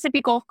the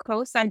Mississippi Gulf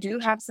Coast, I do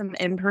have some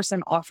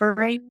in-person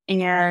offering,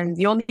 and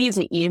you'll need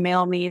to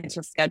email me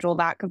to schedule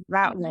that because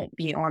that won't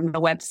be on the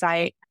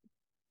website.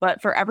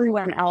 But for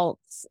everyone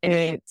else,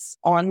 it's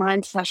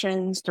online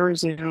sessions through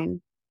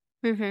Zoom.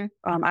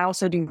 I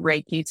also do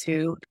Reiki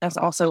too. That's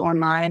also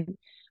online.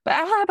 But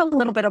I have a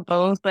little bit of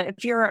both. But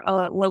if you're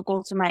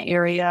local to my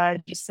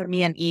area, just send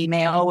me an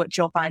email, which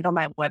you'll find on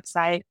my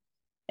website,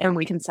 and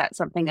we can set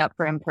something up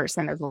for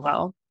in-person as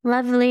well.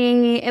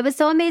 Lovely. It was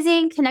so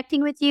amazing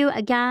connecting with you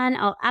again.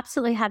 I'll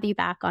absolutely have you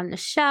back on the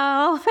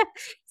show.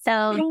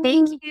 So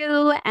thank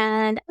you.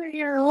 And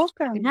you're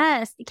welcome.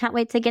 Yes, can't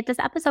wait to get this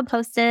episode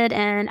posted.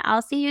 And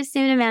I'll see you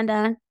soon,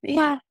 Amanda.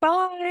 Yeah,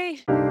 bye.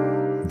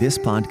 This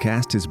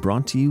podcast is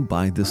brought to you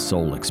by The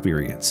Soul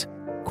Experience,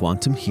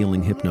 Quantum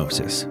Healing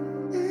Hypnosis.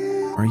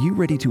 Are you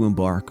ready to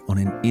embark on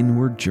an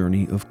inward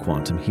journey of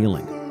quantum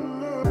healing?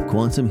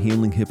 Quantum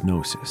healing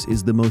hypnosis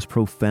is the most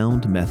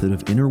profound method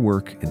of inner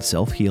work and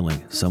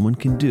self-healing someone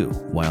can do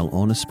while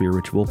on a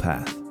spiritual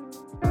path.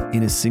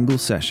 In a single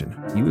session,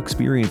 you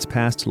experience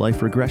past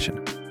life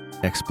regression,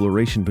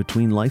 exploration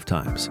between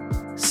lifetimes,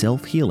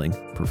 self-healing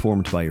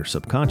performed by your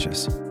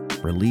subconscious,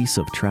 release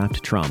of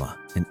trapped trauma,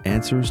 and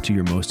answers to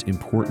your most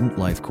important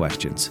life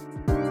questions.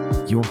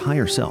 Your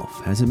higher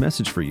self has a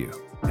message for you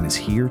and is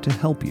here to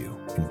help you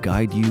and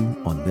guide you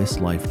on this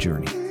life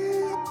journey.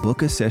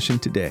 Book a session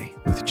today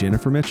with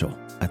Jennifer Mitchell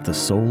at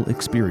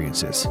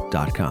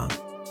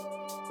thesoulexperiences.com.